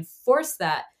to reinforce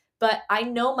that. But I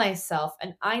know myself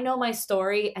and I know my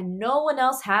story, and no one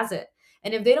else has it.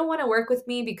 And if they don't want to work with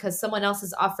me because someone else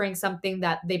is offering something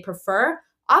that they prefer,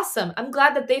 awesome. I'm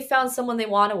glad that they found someone they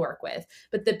want to work with.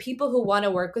 But the people who want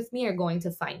to work with me are going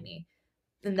to find me.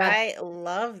 And that, I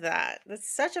love that. That's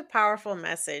such a powerful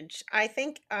message. I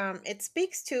think it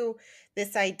speaks to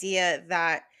this idea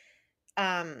that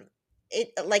um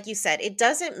it, like you said, it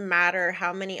doesn't matter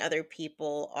how many other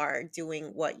people are doing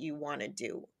what you want to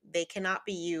do. They cannot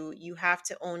be you. You have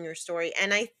to own your story.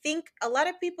 And I think a lot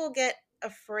of people get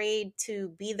afraid to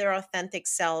be their authentic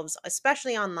selves,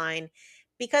 especially online,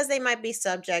 because they might be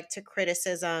subject to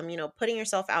criticism. Putting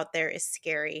yourself out there is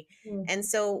scary. And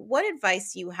so what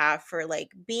advice do you have for like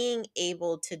being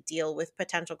able to deal with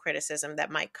potential criticism that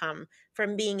might come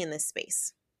from being in this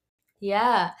space?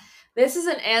 yeah, this is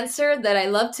an answer that I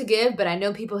love to give, but I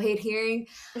know people hate hearing.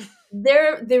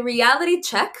 The reality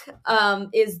check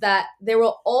is that there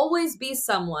will always be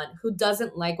someone who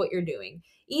doesn't like what you're doing,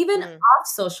 even Mm, off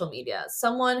social media.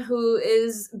 Someone who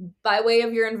is by way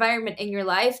of your environment in your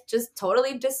life just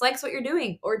totally dislikes what you're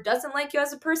doing or doesn't like you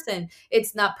as a person.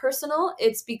 It's not personal.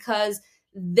 It's because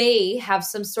they have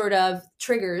some sort of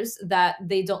triggers that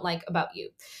they don't like about you.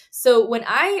 So when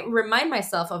I remind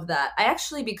myself of that, I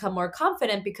actually become more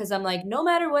confident because I'm like, no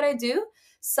matter what I do,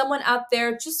 someone out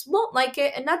there just won't like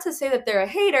it. And not to say that they're a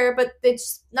hater, but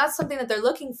it's not something that they're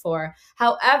looking for.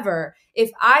 However,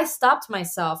 if I stopped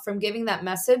myself from giving that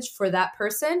message for that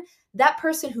person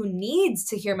who needs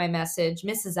to hear my message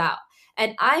misses out.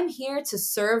 And I'm here to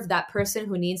serve that person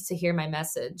who needs to hear my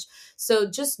message. So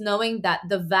just knowing that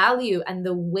the value and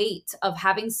the weight of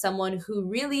having someone who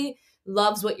really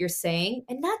loves what you're saying,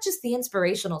 and not just the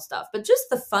inspirational stuff, but just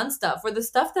the fun stuff or the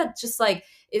stuff that just like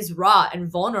is raw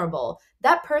and vulnerable,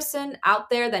 that person out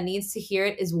there that needs to hear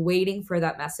it is waiting for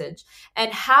that message.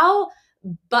 And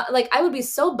but like I would be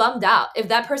so bummed out if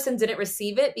that person didn't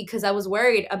receive it because I was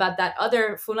worried about that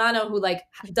other fulano who like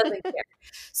doesn't care.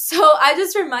 So I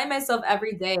just remind myself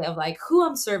every day of like who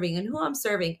I'm serving and who I'm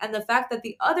serving, and the fact that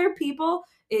the other people,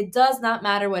 it does not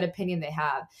matter what opinion they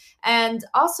have. And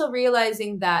also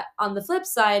realizing that on the flip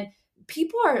side,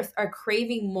 people are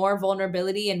craving more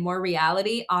vulnerability and more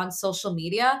reality on social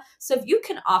media. So if you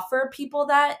can offer people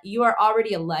that, you are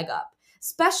already a leg up.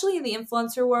 Especially in the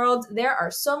influencer world, there are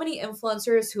so many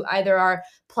influencers who either are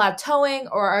plateauing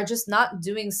or are just not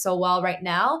doing so well right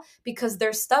now because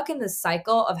they're stuck in this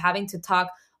cycle of having to talk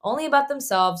only about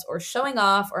themselves or showing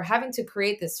off or having to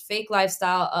create this fake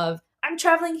lifestyle of I'm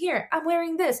traveling here, I'm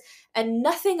wearing this, and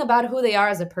nothing about who they are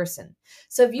as a person.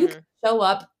 So if you can mm. show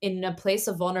up in a place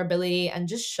of vulnerability and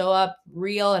just show up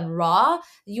real and raw,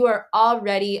 you are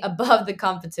already above the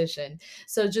competition.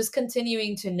 So just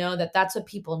continuing to know that that's what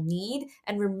people need,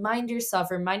 and remind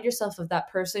yourself of that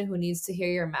person who needs to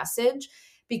hear your message,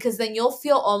 because then you'll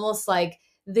feel almost like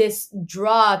this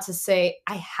draw to say,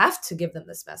 I have to give them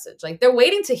this message. Like they're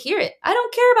waiting to hear it. I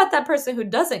don't care about that person who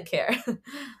doesn't care.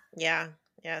 Yeah,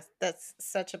 yes, that's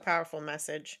such a powerful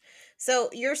message. So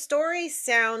your story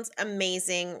sounds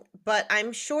amazing, but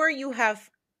I'm sure you have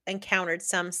encountered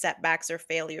some setbacks or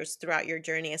failures throughout your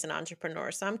journey as an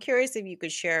entrepreneur. So I'm curious if you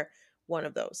could share one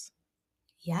of those.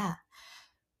 Yeah.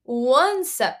 One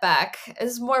setback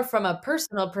is more from a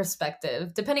personal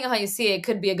perspective. Depending on how you see it, it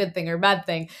could be a good thing or a bad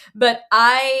thing. But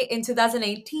I, in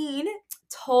 2018,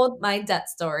 told my debt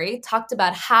story, talked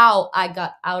about how I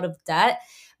got out of debt.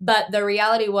 But the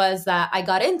reality was that I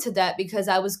got into debt because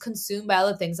I was consumed by all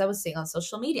the things I was seeing on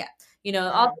social media. You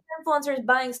know, all Mm, the influencers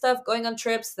buying stuff, going on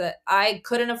trips that I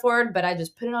couldn't afford, but I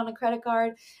just put it on a credit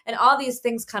card. And all these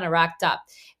things kind of racked up.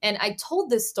 And I told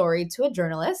this story to a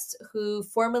journalist who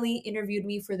formerly interviewed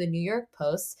me for the New York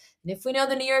Post. And if we know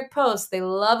the New York Post, they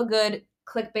love a good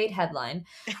clickbait headline.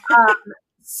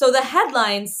 So the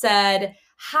headline said,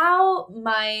 how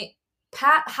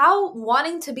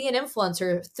wanting to be an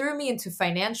influencer threw me into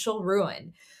financial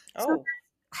ruin. So Oh.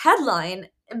 headline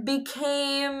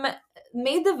became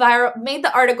made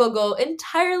the article go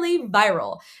entirely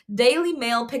viral. Daily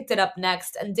Mail picked it up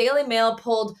next, and Daily Mail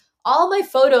pulled all my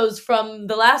photos from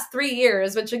the last 3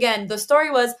 years, which again, the story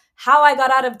was how I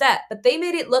got out of debt, but they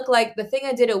made it look like the thing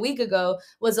I did a week ago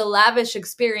was a lavish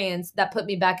experience that put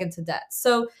me back into debt.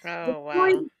 So the Oh,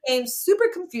 story wow. became super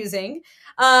confusing,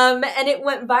 and it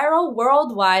went viral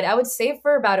worldwide. I would say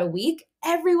for about a week,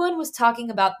 everyone was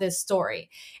talking about this story.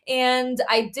 And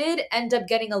I did end up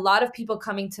getting a lot of people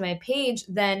coming to my page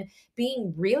then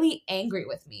being really angry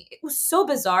with me. It was so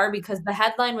bizarre because the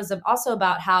headline was also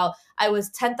about how I was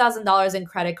 $10,000 in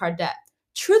credit card debt.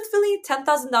 Truthfully,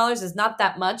 $10,000 is not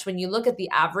that much when you look at the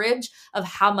average of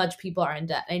how much people are in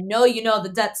debt. I know you know the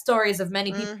debt stories of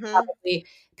many people, Mm-hmm. probably.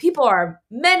 People are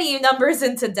many numbers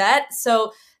into debt.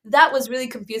 So that was really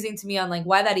confusing to me on like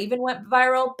why that even went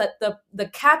viral. But the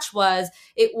catch was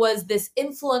it was this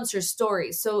influencer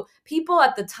story. So people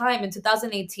at the time in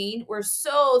 2018 were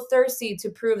so thirsty to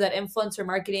prove that influencer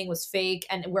marketing was fake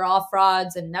and we're all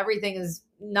frauds and everything is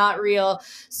not real.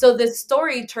 So this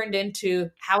story turned into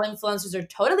how influencers are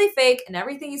totally fake and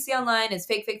everything you see online is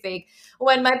fake, fake, fake.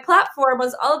 When my platform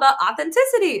was all about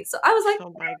authenticity. So I was like,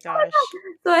 Oh my gosh.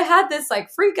 so I had this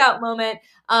like freak out moment.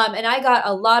 And I got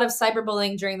a lot of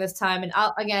cyberbullying during this time. And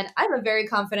again, I'm a very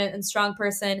confident and strong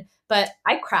person, but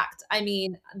I cracked. I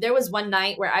mean, there was one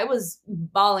night where I was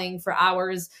bawling for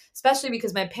hours, especially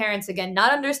because my parents, again,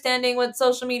 not understanding what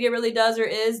social media really does or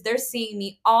is, they're seeing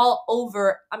me all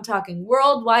over. I'm talking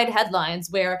worldwide headlines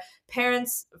where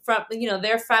parents from,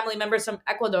 their family members from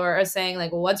Ecuador are saying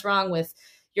like, well, what's wrong with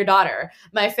your daughter?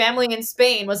 My family in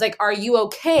Spain was like, are you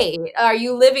okay? Are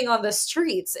you living on the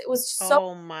streets? It was so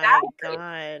Oh my bad.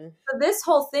 God. So this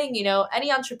whole thing,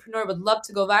 any entrepreneur would love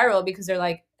to go viral because they're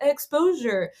like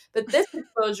exposure. But this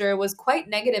exposure was quite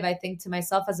negative, I think, to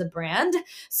myself as a brand.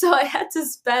 So I had to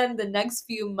spend the next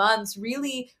few months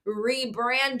really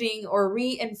rebranding or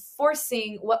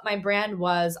reinforcing what my brand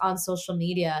was on social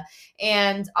media.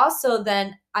 And also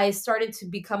then I started to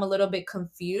become a little bit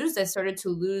confused. I started to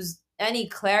lose any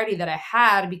clarity that I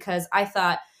had because I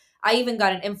thought I even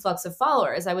got an influx of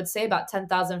followers. I would say about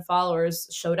 10,000 followers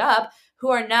showed up who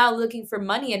are now looking for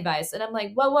money advice. And I'm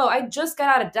like, whoa, I just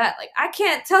got out of debt. Like, I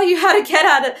can't tell you how to get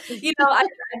out of, I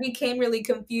became really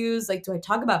confused. Like, do I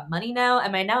talk about money now?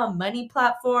 Am I now a money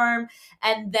platform?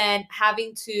 And then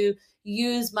having to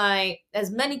use my as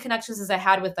many connections as I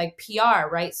had with like PR,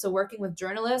 right? So working with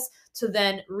journalists to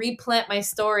then replant my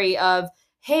story of,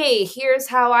 hey, here's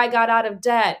how I got out of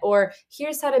debt, or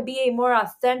here's how to be a more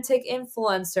authentic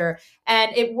influencer.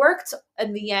 And it worked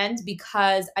in the end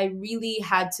because I really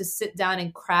had to sit down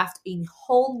and craft a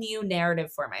whole new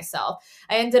narrative for myself.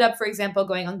 I ended up, for example,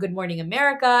 going on Good Morning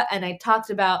America, and I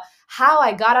talked about how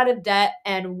I got out of debt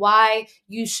and why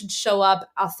you should show up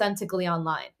authentically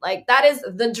online. Like, that is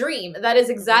the dream. That is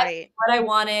exactly Right. what I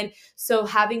wanted. So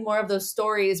having more of those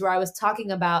stories where I was talking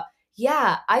about,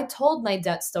 yeah, I told my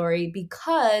debt story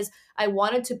because I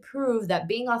wanted to prove that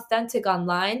being authentic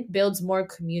online builds more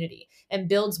community and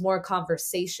builds more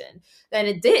conversation. And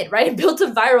it did, right? It built a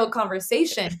viral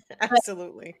conversation. But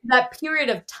Absolutely. that period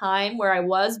of time where I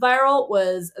was viral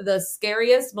was the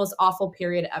scariest, most awful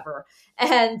period ever.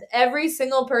 And every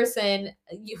single person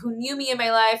who knew me in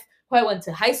my life, who I went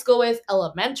to high school with,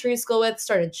 elementary school with,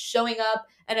 started showing up.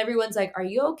 And everyone's like, are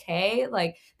you okay?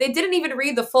 Like, they didn't even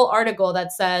read the full article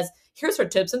that says, here's her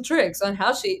tips and tricks on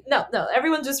how she. No,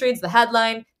 everyone just reads the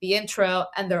headline, the intro,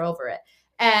 and they're over it.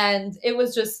 And it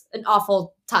was just an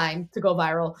awful time to go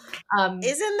viral.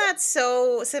 Isn't that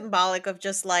so symbolic of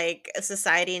just like a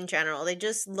society in general? They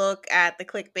just look at the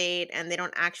clickbait and they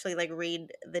don't actually like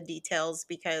read the details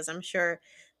because I'm sure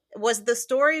was the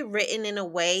story written in a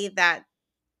way that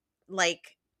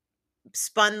like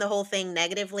spun the whole thing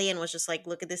negatively and was just like,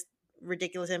 look at this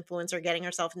ridiculous influencer getting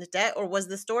herself into debt, or was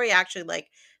the story actually like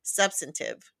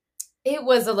substantive? It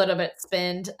was a little bit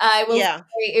spinned. I will Yeah.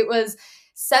 say it was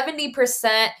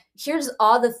 70%. Here's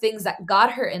all the things that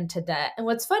got her into debt. And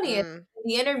what's funny is Mm. in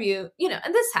the interview,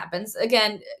 and this happens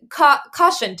again,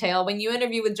 caution tale. When you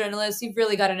interview with journalists, you've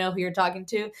really got to know who you're talking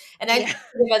to. And I Yeah. tried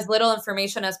to give as little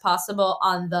information as possible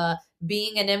on the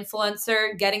being an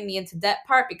influencer, getting me into debt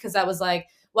part, because I was like,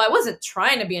 well, I wasn't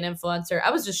trying to be an influencer. I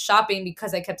was just shopping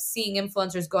because I kept seeing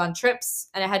influencers go on trips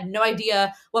and I had no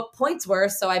idea what points were.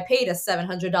 So I paid a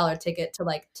 $700 ticket to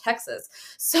like Texas.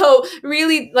 So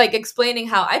really like explaining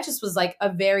how I just was like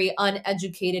a very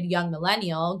uneducated young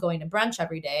millennial going to brunch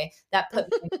every day that put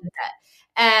me into debt.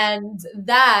 And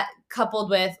that coupled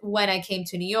with when I came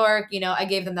to New York, I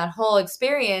gave them that whole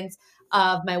experience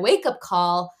of my wake up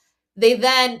call. They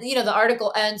then, the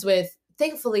article ends with,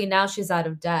 thankfully now she's out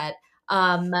of debt.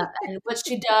 And what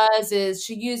she does is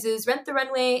she uses Rent the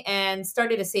Runway and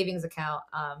started a savings account.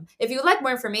 If you would like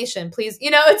more information, please,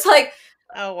 it's like,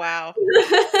 Oh, wow.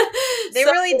 They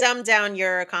so really dumbed down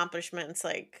your accomplishments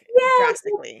like yeah,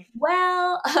 drastically.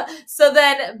 well, so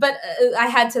then, but I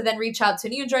had to then reach out to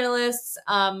new journalists.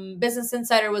 Business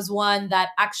Insider was one that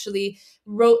actually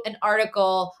wrote an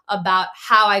article about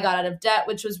how I got out of debt,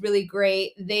 which was really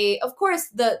great. They, of course,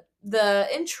 the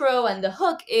intro and the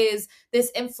hook is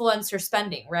this influencer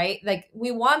spending, right? Like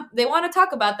they want to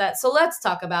talk about that. So let's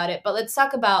talk about it, but let's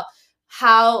talk about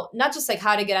how, not just like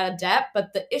how to get out of debt,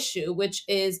 but the issue, which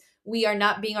is we are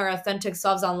not being our authentic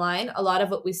selves online. A lot of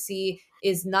what we see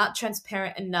is not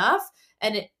transparent enough,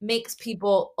 and it makes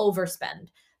people overspend.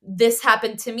 This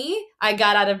happened to me. I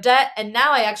got out of debt, and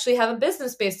now I actually have a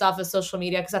business based off of social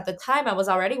media, because at the time I was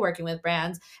already working with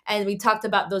brands, and we talked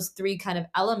about those three kind of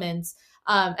elements.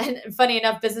 And funny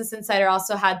enough, Business Insider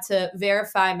also had to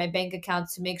verify my bank account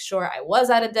to make sure I was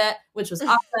out of debt, which was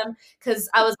awesome, because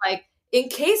I was like, in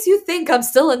case you think I'm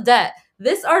still in debt,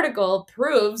 this article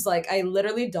proves like I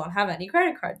literally don't have any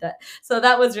credit card debt. So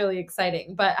that was really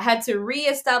exciting. But I had to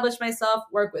reestablish myself,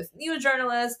 work with new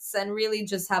journalists, and really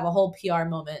just have a whole PR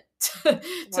moment.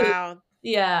 Wow.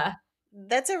 Yeah.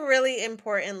 That's a really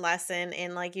important lesson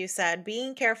in, like you said,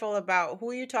 being careful about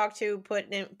who you talk to,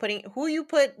 putting who you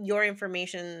put your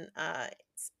information,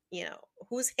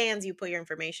 whose hands you put your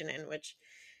information in, which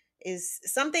is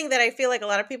something that I feel like a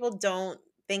lot of people don't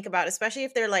think about, especially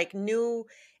if they're like new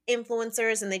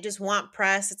influencers and they just want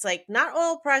press. It's like not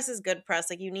all press is good press.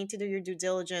 Like you need to do your due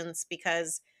diligence,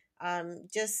 because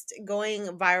just going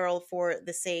viral for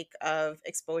the sake of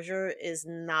exposure is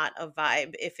not a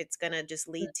vibe if it's going to just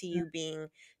lead to you being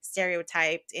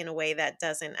stereotyped in a way that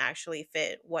doesn't actually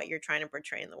fit what you're trying to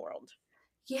portray in the world.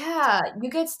 Yeah, you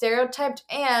get stereotyped,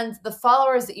 and the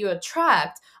followers that you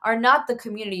attract are not the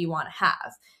community you want to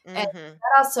have. And Mm-hmm.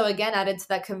 that also, again, added to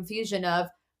that confusion of,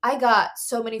 I got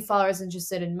so many followers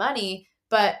interested in money,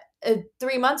 but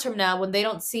 3 months from now, when they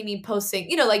don't see me posting,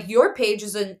 like your page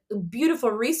is a beautiful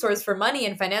resource for money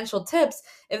and financial tips.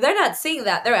 If they're not seeing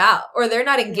that, they're out, or they're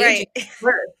not engaging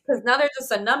Right. because now they're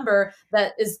just a number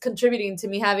that is contributing to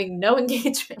me having no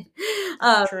engagement.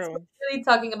 So True. really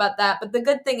talking about that. But the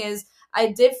good thing is,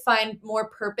 I did find more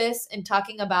purpose in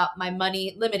talking about my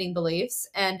money limiting beliefs.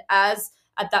 And as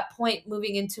at that point,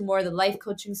 moving into more of the life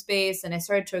coaching space, and I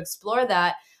started to explore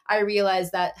that, I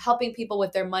realized that helping people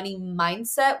with their money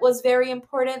mindset was very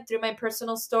important through my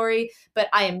personal story, but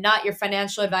I am not your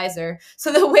financial advisor.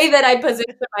 So the way that I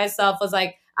positioned myself was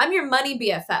like, I'm your money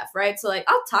BFF, right? So like,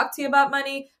 I'll talk to you about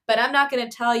money, but I'm not going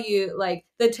to tell you like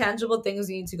the tangible things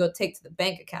you need to go take to the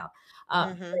bank account.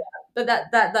 Mm-hmm. But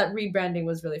that rebranding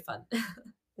was really fun.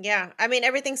 Yeah, I mean,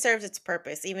 everything serves its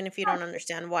purpose, even if you don't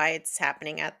understand why it's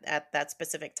happening at that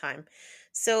specific time.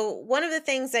 So, one of the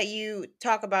things that you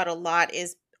talk about a lot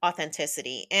is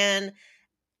authenticity. And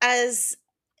as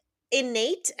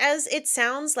innate as it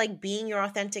sounds, like being your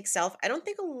authentic self, I don't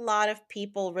think a lot of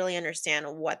people really understand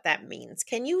what that means.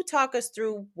 Can you talk us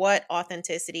through what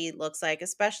authenticity looks like,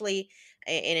 especially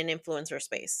in an influencer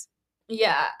space?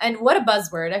 Yeah, and what a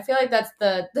buzzword. I feel like that's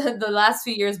the last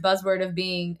few years buzzword of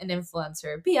being an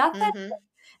influencer. Be authentic. Mm-hmm.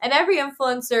 And every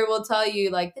influencer will tell you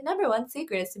like the number one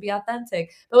secret is to be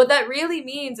authentic. But what that really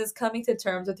means is coming to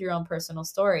terms with your own personal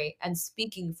story and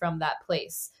speaking from that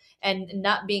place, and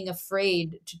not being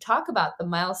afraid to talk about the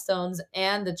milestones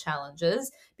and the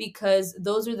challenges, because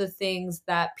those are the things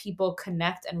that people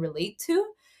connect and relate to.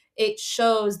 It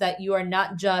shows that you are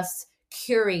not just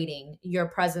curating your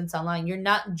presence online. You're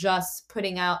not just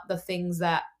putting out the things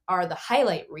that are the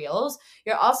highlight reels.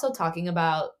 You're also talking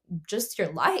about just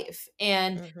your life.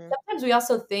 And Mm-hmm. sometimes we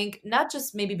also think not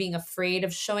just maybe being afraid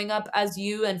of showing up as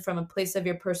you and from a place of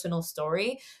your personal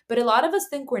story, but a lot of us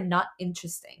think we're not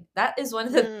interesting. That is one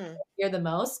of the things Mm. I hear the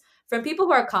most from people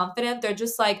who are confident. They're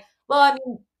just like, well, I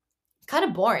mean, kind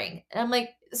of boring. And I'm like,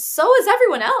 so is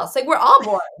everyone else. Like, we're all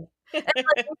boring. And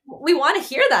like, we want to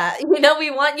hear that.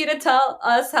 We want you to tell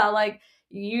us how like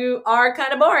you are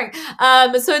kind of boring.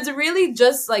 So it's really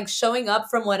just like showing up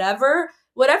from whatever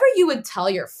you would tell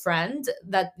your friend,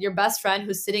 that your best friend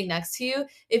who's sitting next to you.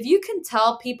 If you can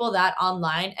tell people that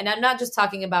online, and I'm not just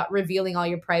talking about revealing all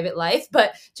your private life,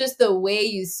 but just the way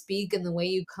you speak and the way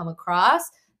you come across,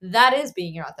 that is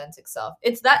being your authentic self.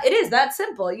 It is that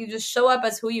simple. You just show up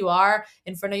as who you are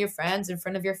in front of your friends, in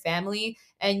front of your family,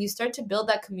 and you start to build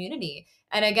that community.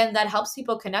 And again, that helps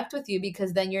people connect with you,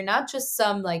 because then you're not just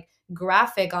some like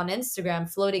graphic on Instagram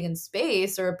floating in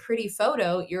space or a pretty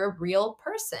photo. You're a real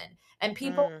person. And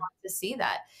people Mm. want to see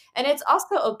that. And it's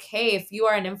also okay if you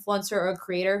are an influencer or a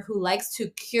creator who likes to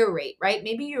curate, right?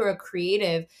 Maybe you're a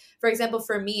creative. For example,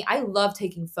 for me, I love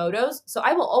taking photos. So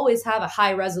I will always have a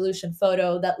high resolution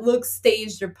photo that looks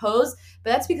staged or posed,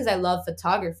 but that's because I love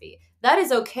photography. That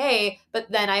is okay. But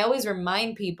then I always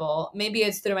remind people, maybe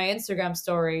it's through my Instagram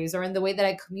stories or in the way that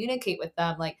I communicate with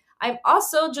them, like, I'm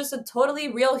also just a totally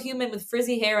real human with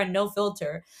frizzy hair and no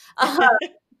filter.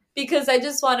 Because I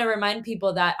just want to remind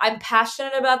people that I'm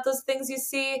passionate about those things you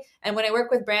see. And when I work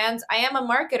with brands, I am a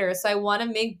marketer. So I want to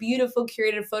make beautiful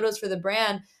curated photos for the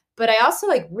brand. But I also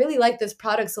like really like this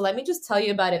product. So let me just tell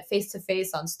you about it face to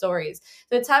face on stories.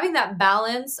 So it's having that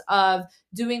balance of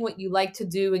doing what you like to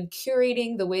do and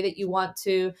curating the way that you want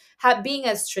to have, being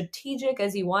as strategic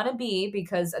as you want to be,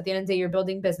 because at the end of the day, you're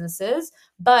building businesses,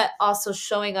 but also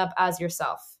showing up as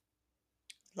yourself.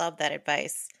 Love that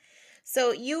advice.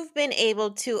 So you've been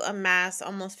able to amass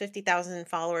almost 50,000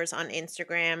 followers on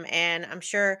Instagram, and I'm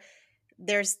sure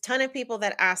there's a ton of people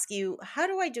that ask you, how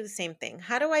do I do the same thing?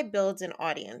 How do I build an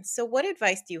audience? So what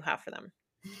advice do you have for them?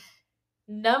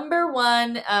 Number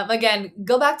one, again,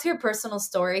 go back to your personal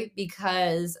story,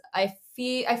 because I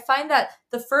find that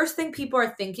the first thing people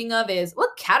are thinking of is,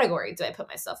 what category do I put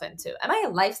myself into? Am I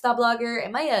a lifestyle blogger?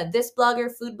 Am I a this blogger,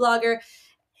 food blogger?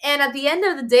 And at the end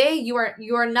of the day, you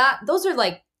are not, those are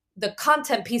like the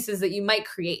content pieces that you might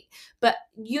create, but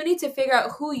you need to figure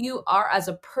out who you are as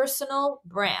a personal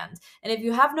brand. And if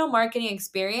you have no marketing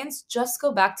experience, just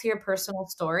go back to your personal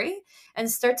story and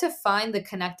start to find the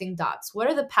connecting dots. What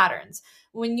are the patterns?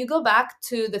 When you go back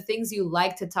to the things you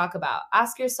like to talk about,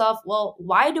 ask yourself, well,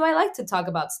 why do I like to talk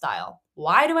about style?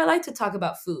 Why do I like to talk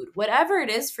about food? Whatever it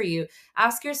is for you,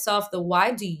 ask yourself the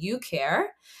why do you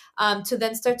care, to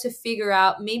then start to figure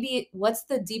out maybe what's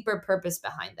the deeper purpose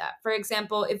behind that. For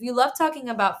example, if you love talking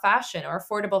about fashion or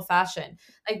affordable fashion,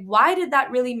 like, why did that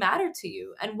really matter to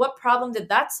you? And what problem did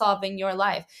that solve in your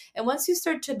life? And once you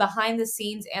start to behind the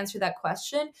scenes answer that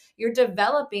question, you're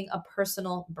developing a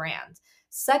personal brand.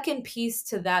 Second piece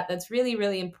to that that's really,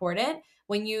 really important,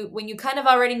 when you kind of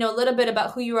already know a little bit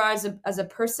about who you are as a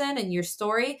person and your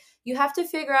story, you have to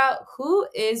figure out who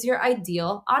is your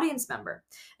ideal audience member.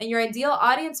 And your ideal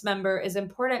audience member is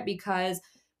important because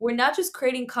we're not just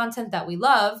creating content that we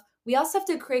love, we also have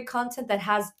to create content that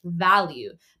has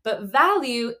value. But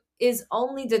value is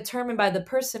only determined by the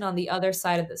person on the other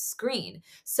side of the screen.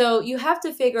 So you have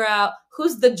to figure out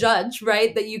who's the judge,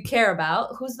 right, that you care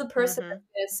about, who's the person Mm-hmm. that's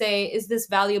going to say, is this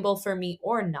valuable for me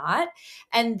or not?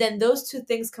 And then those two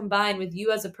things combined with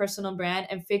you as a personal brand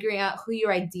and figuring out who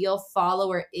your ideal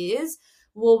follower is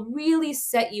will really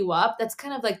set you up. That's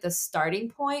kind of like the starting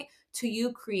point to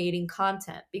you creating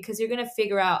content, because you're going to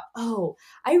figure out, oh,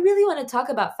 I really want to talk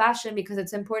about fashion because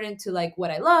it's important to like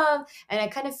what I love. And I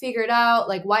kind of figured out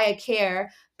like why I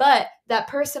care. But that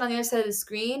person on the other side of the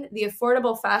screen, the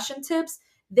affordable fashion tips,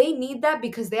 they need that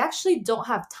because they actually don't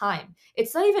have time.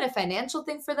 It's not even a financial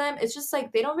thing for them. It's just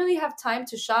like they don't really have time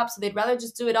to shop. So they'd rather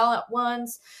just do it all at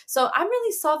once. So I'm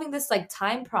really solving this like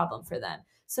time problem for them.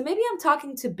 So maybe I'm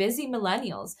talking to busy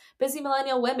millennial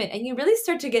women, and you really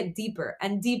start to get deeper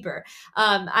and deeper.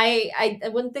 I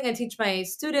one thing I teach my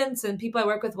students and people I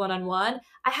work with one-on-one,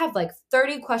 I have like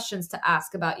 30 questions to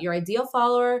ask about your ideal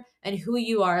follower and who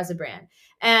you are as a brand.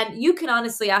 And you can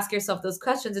honestly ask yourself those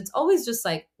questions. It's always just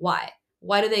like, why?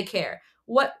 Why do they care?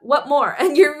 What more?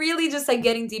 And you're really just like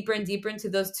getting deeper and deeper into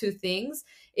those two things.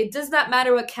 It does not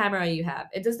matter what camera you have.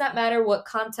 It does not matter what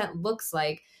content looks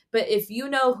like. But if you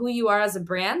know who you are as a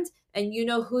brand and you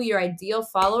know who your ideal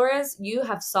follower is, you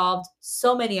have solved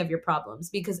so many of your problems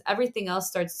because everything else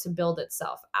starts to build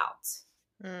itself out.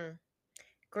 Mm.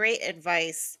 Great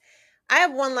advice. I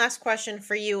have one last question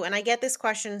for you, and I get this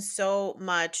question so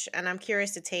much, and I'm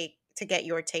curious to get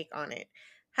your take on it.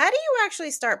 How do you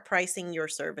actually start pricing your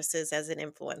services as an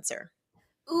influencer?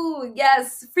 Ooh,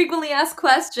 yes, frequently asked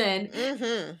question.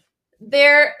 Mm-hmm.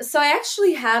 So I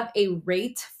actually have a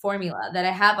rate formula that I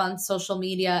have on social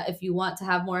media if you want to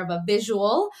have more of a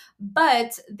visual,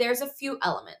 but there's a few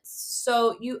elements.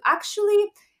 So you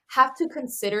actually have to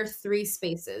consider three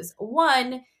spaces.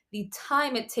 One, the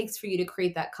time it takes for you to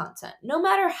create that content. No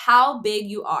matter how big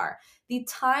you are, the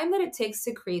time that it takes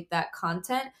to create that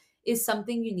content is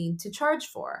something you need to charge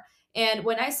for. And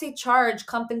when I say charge,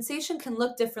 compensation can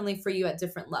look differently for you at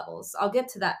different levels. I'll get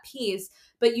to that piece,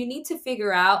 but you need to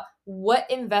figure out what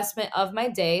investment of my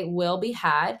day will be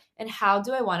had and how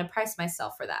do I want to price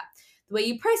myself for that. The way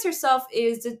you price yourself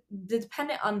is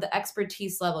dependent on the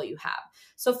expertise level you have.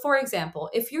 So for example,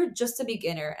 if you're just a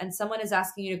beginner and someone is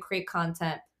asking you to create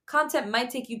content might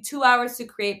take you 2 hours to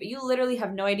create, but you literally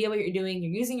have no idea what you're doing.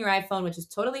 You're using your iPhone, which is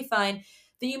totally fine.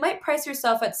 then you might price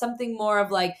yourself at something more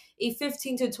of like a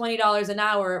 $15 to $20 an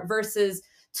hour versus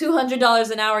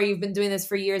 $200 an hour. You've been doing this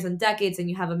for years and decades and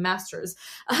you have a master's.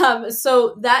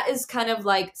 So that is kind of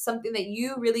like something that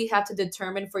you really have to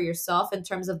determine for yourself in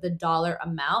terms of the dollar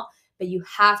amount, but you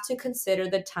have to consider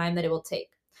the time that it will take.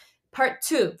 Part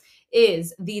 2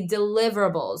 is the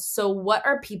deliverables. So what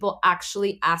are people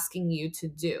actually asking you to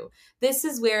do? This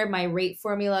is where my rate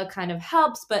formula kind of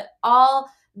helps, but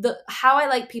how I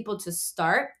like people to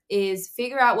start is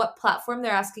figure out what platform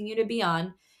they're asking you to be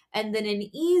on. And then an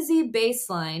easy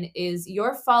baseline is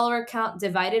your follower count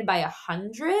divided by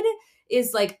 100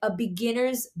 is like a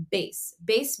beginner's base.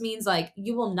 Base means like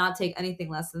you will not take anything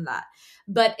less than that.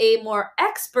 But a more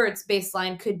expert's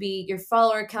baseline could be your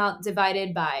follower count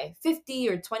divided by 50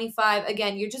 or 25.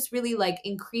 Again, you're just really like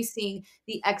increasing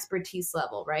the expertise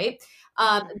level, right?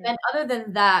 Then other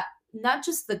than that, not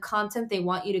just the content they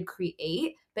want you to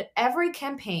create, but every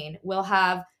campaign will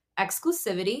have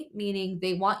exclusivity, meaning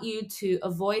they want you to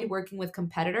avoid working with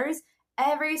competitors.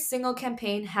 Every single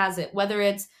campaign has it, whether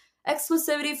it's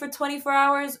exclusivity for 24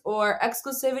 hours or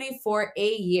exclusivity for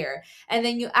a year. And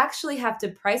then you actually have to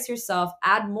price yourself,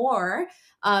 add more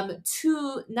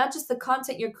to not just the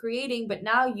content you're creating, but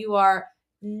now you are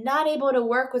not able to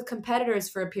work with competitors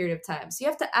for a period of time. So you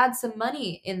have to add some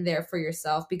money in there for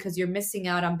yourself because you're missing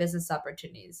out on business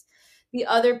opportunities. The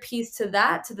other piece to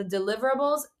that, to the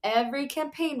deliverables, every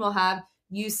campaign will have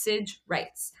usage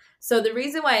rights. So the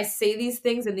reason why I say these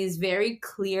things in these very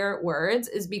clear words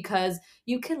is because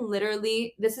you can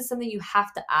literally, this is something you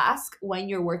have to ask when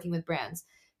you're working with brands.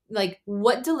 Like,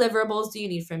 what deliverables do you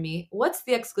need from me? What's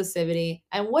the exclusivity?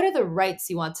 And what are the rights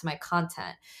you want to my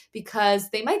content? Because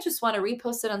they might just want to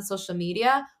repost it on social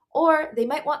media, or they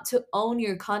might want to own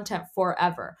your content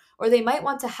forever, or they might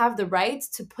want to have the rights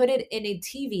to put it in a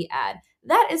TV ad.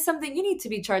 That is something you need to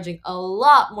be charging a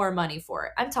lot more money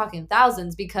for. I'm talking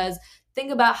thousands, because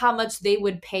think about how much they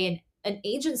would pay an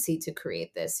agency to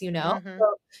create this, you know? Mm-hmm.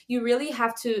 So you really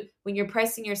have to, when you're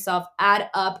pricing yourself, add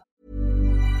up.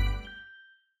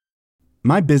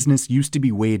 My business used to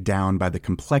be weighed down by the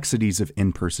complexities of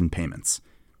in-person payments.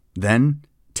 Then,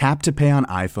 Tap to Pay on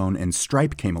iPhone and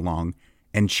Stripe came along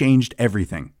and changed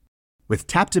everything. With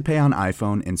Tap to Pay on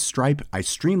iPhone and Stripe, I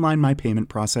streamlined my payment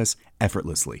process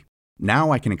effortlessly.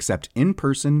 Now I can accept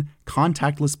in-person,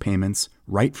 contactless payments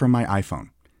right from my iPhone.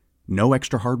 No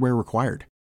extra hardware required.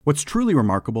 What's truly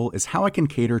remarkable is how I can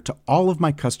cater to all of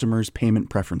my customers'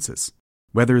 payment preferences.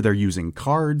 Whether they're using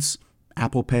cards,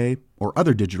 Apple Pay, or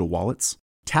other digital wallets,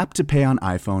 Tap to Pay on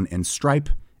iPhone and Stripe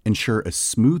ensure a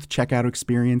smooth checkout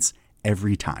experience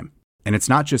every time. And it's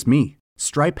not just me.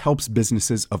 Stripe helps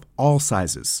businesses of all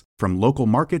sizes, from local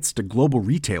markets to global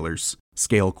retailers,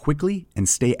 scale quickly and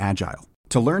stay agile.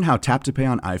 To learn how Tap to Pay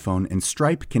on iPhone and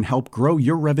Stripe can help grow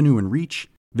your revenue and reach,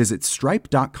 visit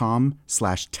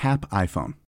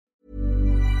stripe.com/tapiphone.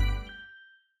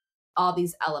 All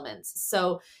these elements.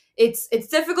 So it's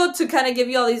difficult to kind of give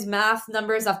you all these math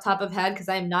numbers off top of head because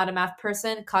I'm not a math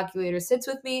person. Calculator sits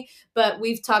with me, but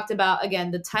we've talked about,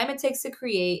 again, the time it takes to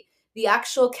create, the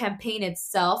actual campaign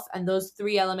itself, and those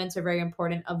 3 elements are very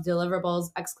important of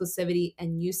deliverables, exclusivity,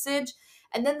 and usage.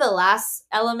 And then the last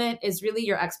element is really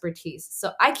your expertise.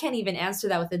 So I can't even answer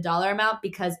that with a dollar amount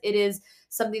because it is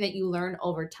something that you learn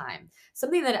over time.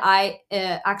 Something that I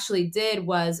actually did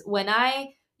was when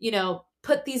I,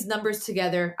 put these numbers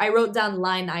together, I wrote down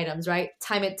line items, right?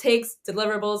 Time it takes,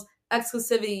 deliverables,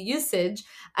 exclusivity, usage.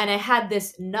 And I had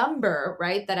this number,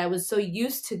 right, that I was so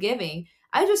used to giving.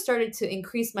 I just started to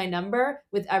increase my number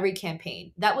with every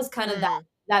campaign. That was kind of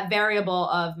that variable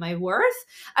of my worth.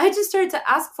 I just started to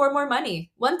ask for more money.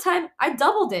 One time I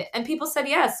doubled it and people said,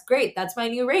 yes, great, that's my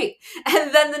new rate.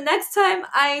 And then the next time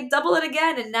I double it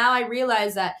again. And now I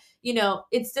realize that,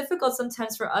 it's difficult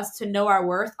sometimes for us to know our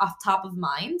worth off top of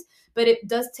mind, but it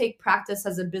does take practice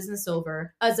as a business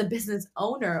owner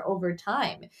over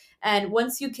time. And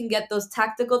once you can get those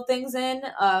tactical things in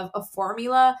of a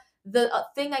formula, the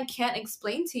thing I can't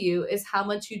explain to you is how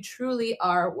much you truly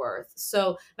are worth.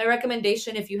 So my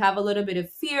recommendation, if you have a little bit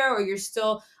of fear or you're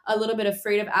still a little bit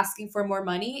afraid of asking for more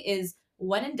money, is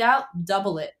when in doubt,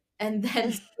 double it. And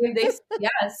then if they say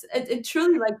yes, it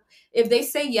truly, like, if they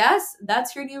say yes,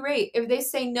 that's your new rate. If they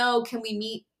say no, can we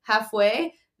meet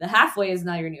halfway? The halfway is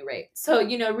not your new rate. So,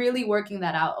 really working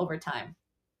that out over time.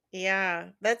 Yeah,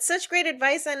 that's such great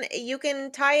advice. And you can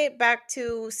tie it back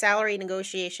to salary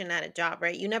negotiation at a job,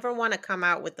 right? You never want to come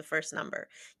out with the first number.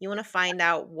 You want to find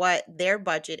out what their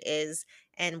budget is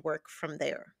and work from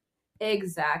there.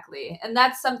 Exactly. And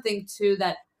that's something too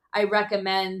that I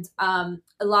recommend a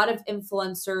lot of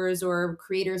influencers or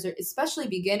creators, or especially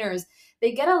beginners,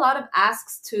 they get a lot of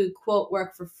asks to quote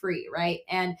work for free, right?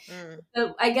 And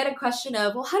so I get a question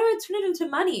of, well, how do I turn it into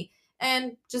money?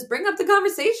 And just bring up the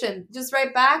conversation. Just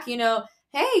write back,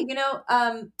 hey,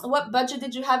 what budget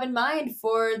did you have in mind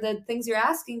for the things you're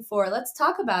asking for? Let's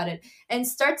talk about it and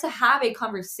start to have a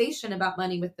conversation about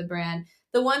money with the brand.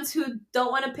 The ones who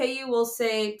don't want to pay you will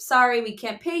say, sorry, we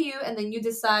can't pay you. And then you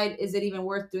decide, is it even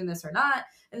worth doing this or not?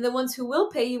 And the ones who will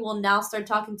pay you will now start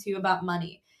talking to you about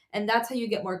money. And that's how you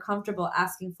get more comfortable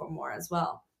asking for more as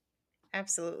well.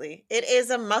 Absolutely. It is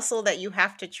a muscle that you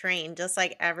have to train, just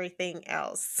like everything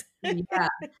else. Yeah. That's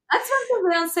one thing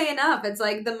we don't say enough. It's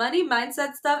like the money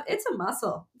mindset stuff, it's a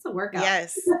muscle. It's a workout.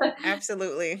 Yes,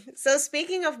 absolutely. So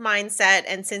speaking of mindset,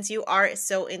 and since you are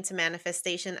so into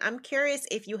manifestation, I'm curious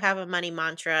if you have a money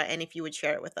mantra and if you would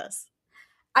share it with us.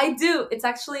 I do. It's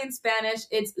actually in Spanish.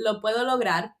 It's lo puedo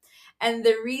lograr. And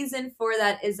the reason for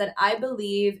that is that I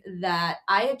believe that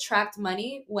I attract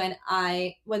money when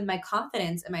my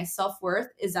confidence and my self-worth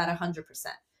is at 100%.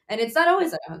 And it's not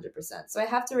always at 100%. So I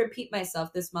have to repeat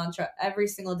myself this mantra every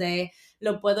single day.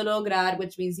 Lo puedo lograr,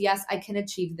 which means, yes, I can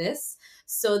achieve this,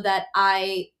 so that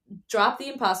I drop the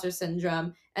imposter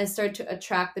syndrome and start to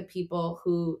attract the people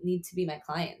who need to be my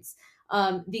clients.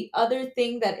 The other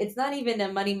thing that it's not even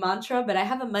a money mantra, but I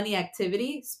have a money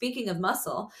activity. Speaking of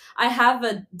muscle, I have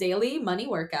a daily money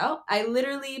workout. I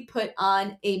literally put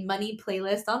on a money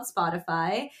playlist on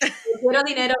Spotify. Quiero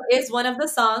Dinero is one of the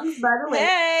songs, by the way.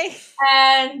 Hey!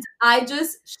 And I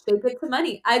just shake it to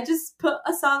money. I just put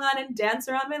a song on and dance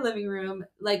around my living room,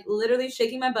 like literally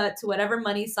shaking my butt to whatever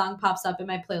money song pops up in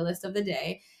my playlist of the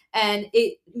day. And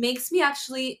it makes me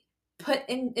actually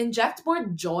inject more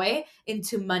joy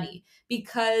into money,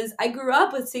 because I grew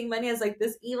up with seeing money as like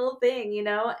this evil thing,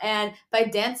 and by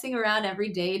dancing around every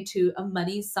day to a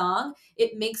money song,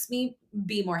 it makes me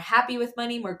be more happy with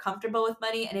money, more comfortable with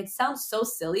money. And it sounds so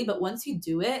silly, but once you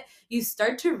do it, you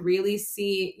start to really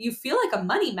you feel like a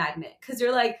money magnet, because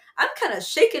you're like, I'm kind of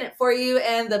shaking it for you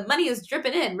and the money is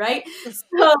dripping in, right?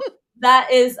 So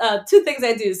that is two things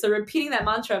I do. So repeating that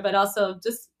mantra, but also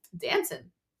just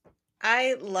dancing.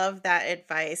 I love that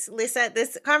advice. Lisa,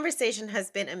 this conversation has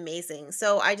been amazing.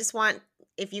 So I just want,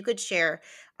 if you could share,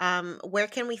 where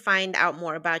can we find out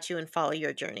more about you and follow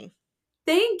your journey?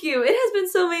 Thank you. It has been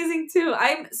so amazing too.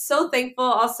 I'm so thankful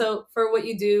also for what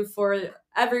you do for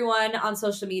everyone on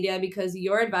social media, because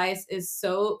your advice is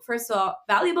so, first of all,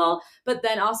 valuable, but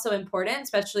then also important,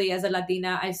 especially as a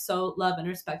Latina. I so love and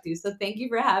respect you. So thank you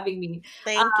for having me.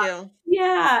 Thank you.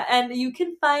 Yeah. And you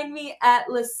can find me at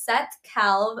Lisette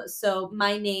Calve. So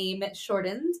my name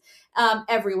shortened,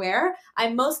 everywhere.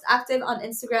 I'm most active on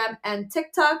Instagram and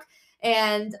TikTok.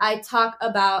 And I talk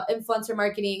about influencer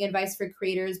marketing, advice for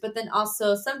creators, but then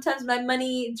also sometimes my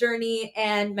money journey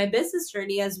and my business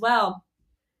journey as well.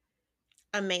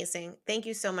 Amazing. Thank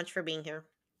you so much for being here.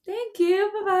 Thank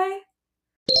you. Bye-bye.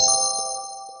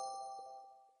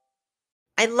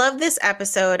 I love this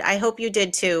episode. I hope you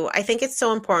did too. I think it's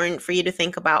so important for you to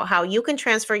think about how you can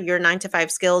transfer your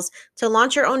 9-to-5 skills to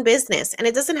launch your own business. And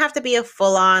it doesn't have to be a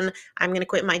full-on, I'm going to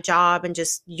quit my job and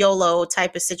just YOLO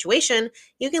type of situation.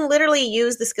 You can literally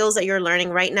use the skills that you're learning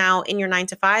right now in your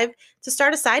 9-to-5 to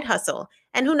start a side hustle.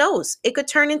 And who knows, it could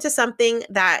turn into something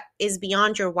that is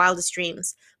beyond your wildest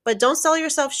dreams. But don't sell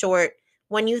yourself short.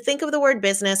 When you think of the word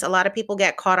business, a lot of people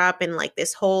get caught up in like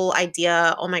this whole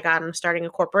idea, oh my God, I'm starting a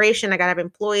corporation. I got to have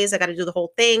employees. I got to do the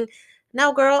whole thing.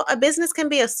 No, girl, a business can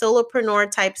be a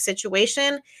solopreneur type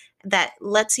situation that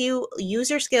lets you use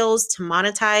your skills to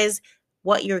monetize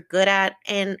what you're good at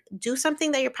and do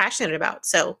something that you're passionate about.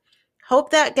 So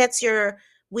hope that gets your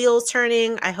wheels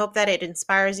turning. I hope that it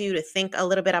inspires you to think a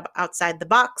little bit outside the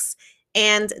box.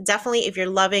 And definitely, if you're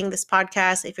loving this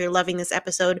podcast, if you're loving this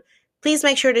episode, please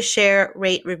make sure to share,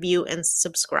 rate, review, and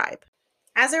subscribe.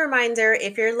 As a reminder,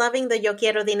 if you're loving the Yo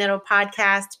Quiero Dinero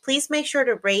podcast, please make sure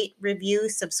to rate, review,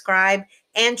 subscribe,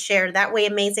 and share. That way,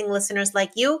 amazing listeners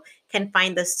like you can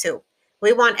find us too.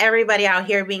 We want everybody out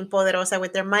here being poderosa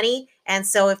with their money. And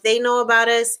so if they know about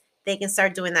us, they can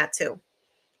start doing that too.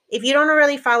 If you don't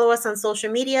already follow us on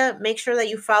social media, make sure that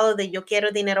you follow the Yo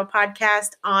Quiero Dinero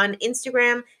podcast on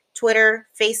Instagram, Twitter,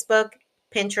 Facebook,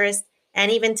 Pinterest, and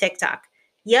even TikTok.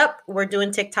 Yep, we're doing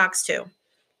TikToks too.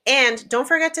 And don't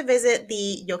forget to visit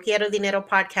the Yo Quiero Dinero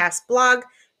podcast blog,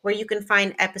 where you can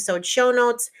find episode show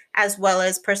notes, as well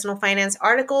as personal finance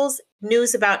articles,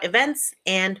 news about events,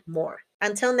 and more.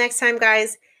 Until next time,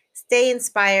 guys, stay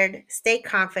inspired, stay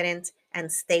confident, and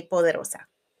stay poderosa.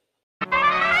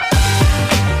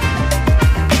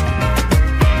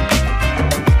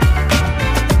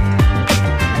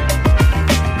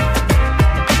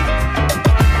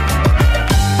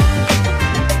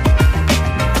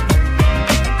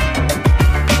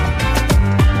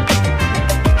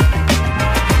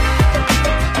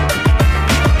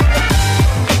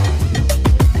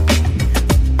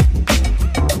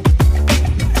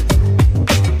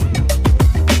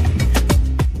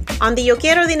 On the Yo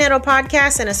Quiero Dinero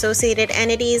podcast and associated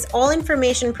entities, all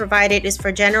information provided is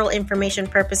for general information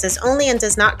purposes only and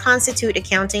does not constitute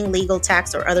accounting, legal,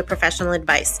 tax, or other professional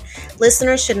advice.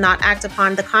 Listeners should not act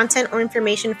upon the content or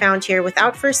information found here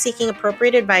without first seeking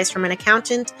appropriate advice from an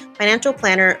accountant, financial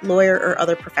planner, lawyer, or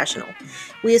other professional.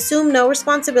 We assume no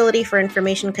responsibility for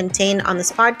information contained on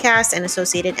this podcast and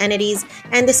associated entities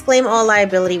and disclaim all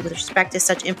liability with respect to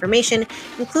such information,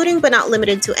 including but not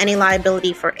limited to any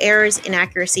liability for errors,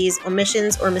 inaccuracies,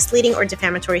 omissions, or misleading or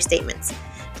defamatory statements.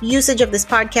 Usage of this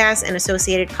podcast and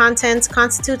associated contents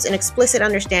constitutes an explicit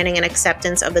understanding and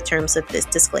acceptance of the terms of this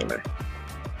disclaimer.